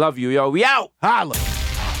 brother. We love you, yo. We out. Holla.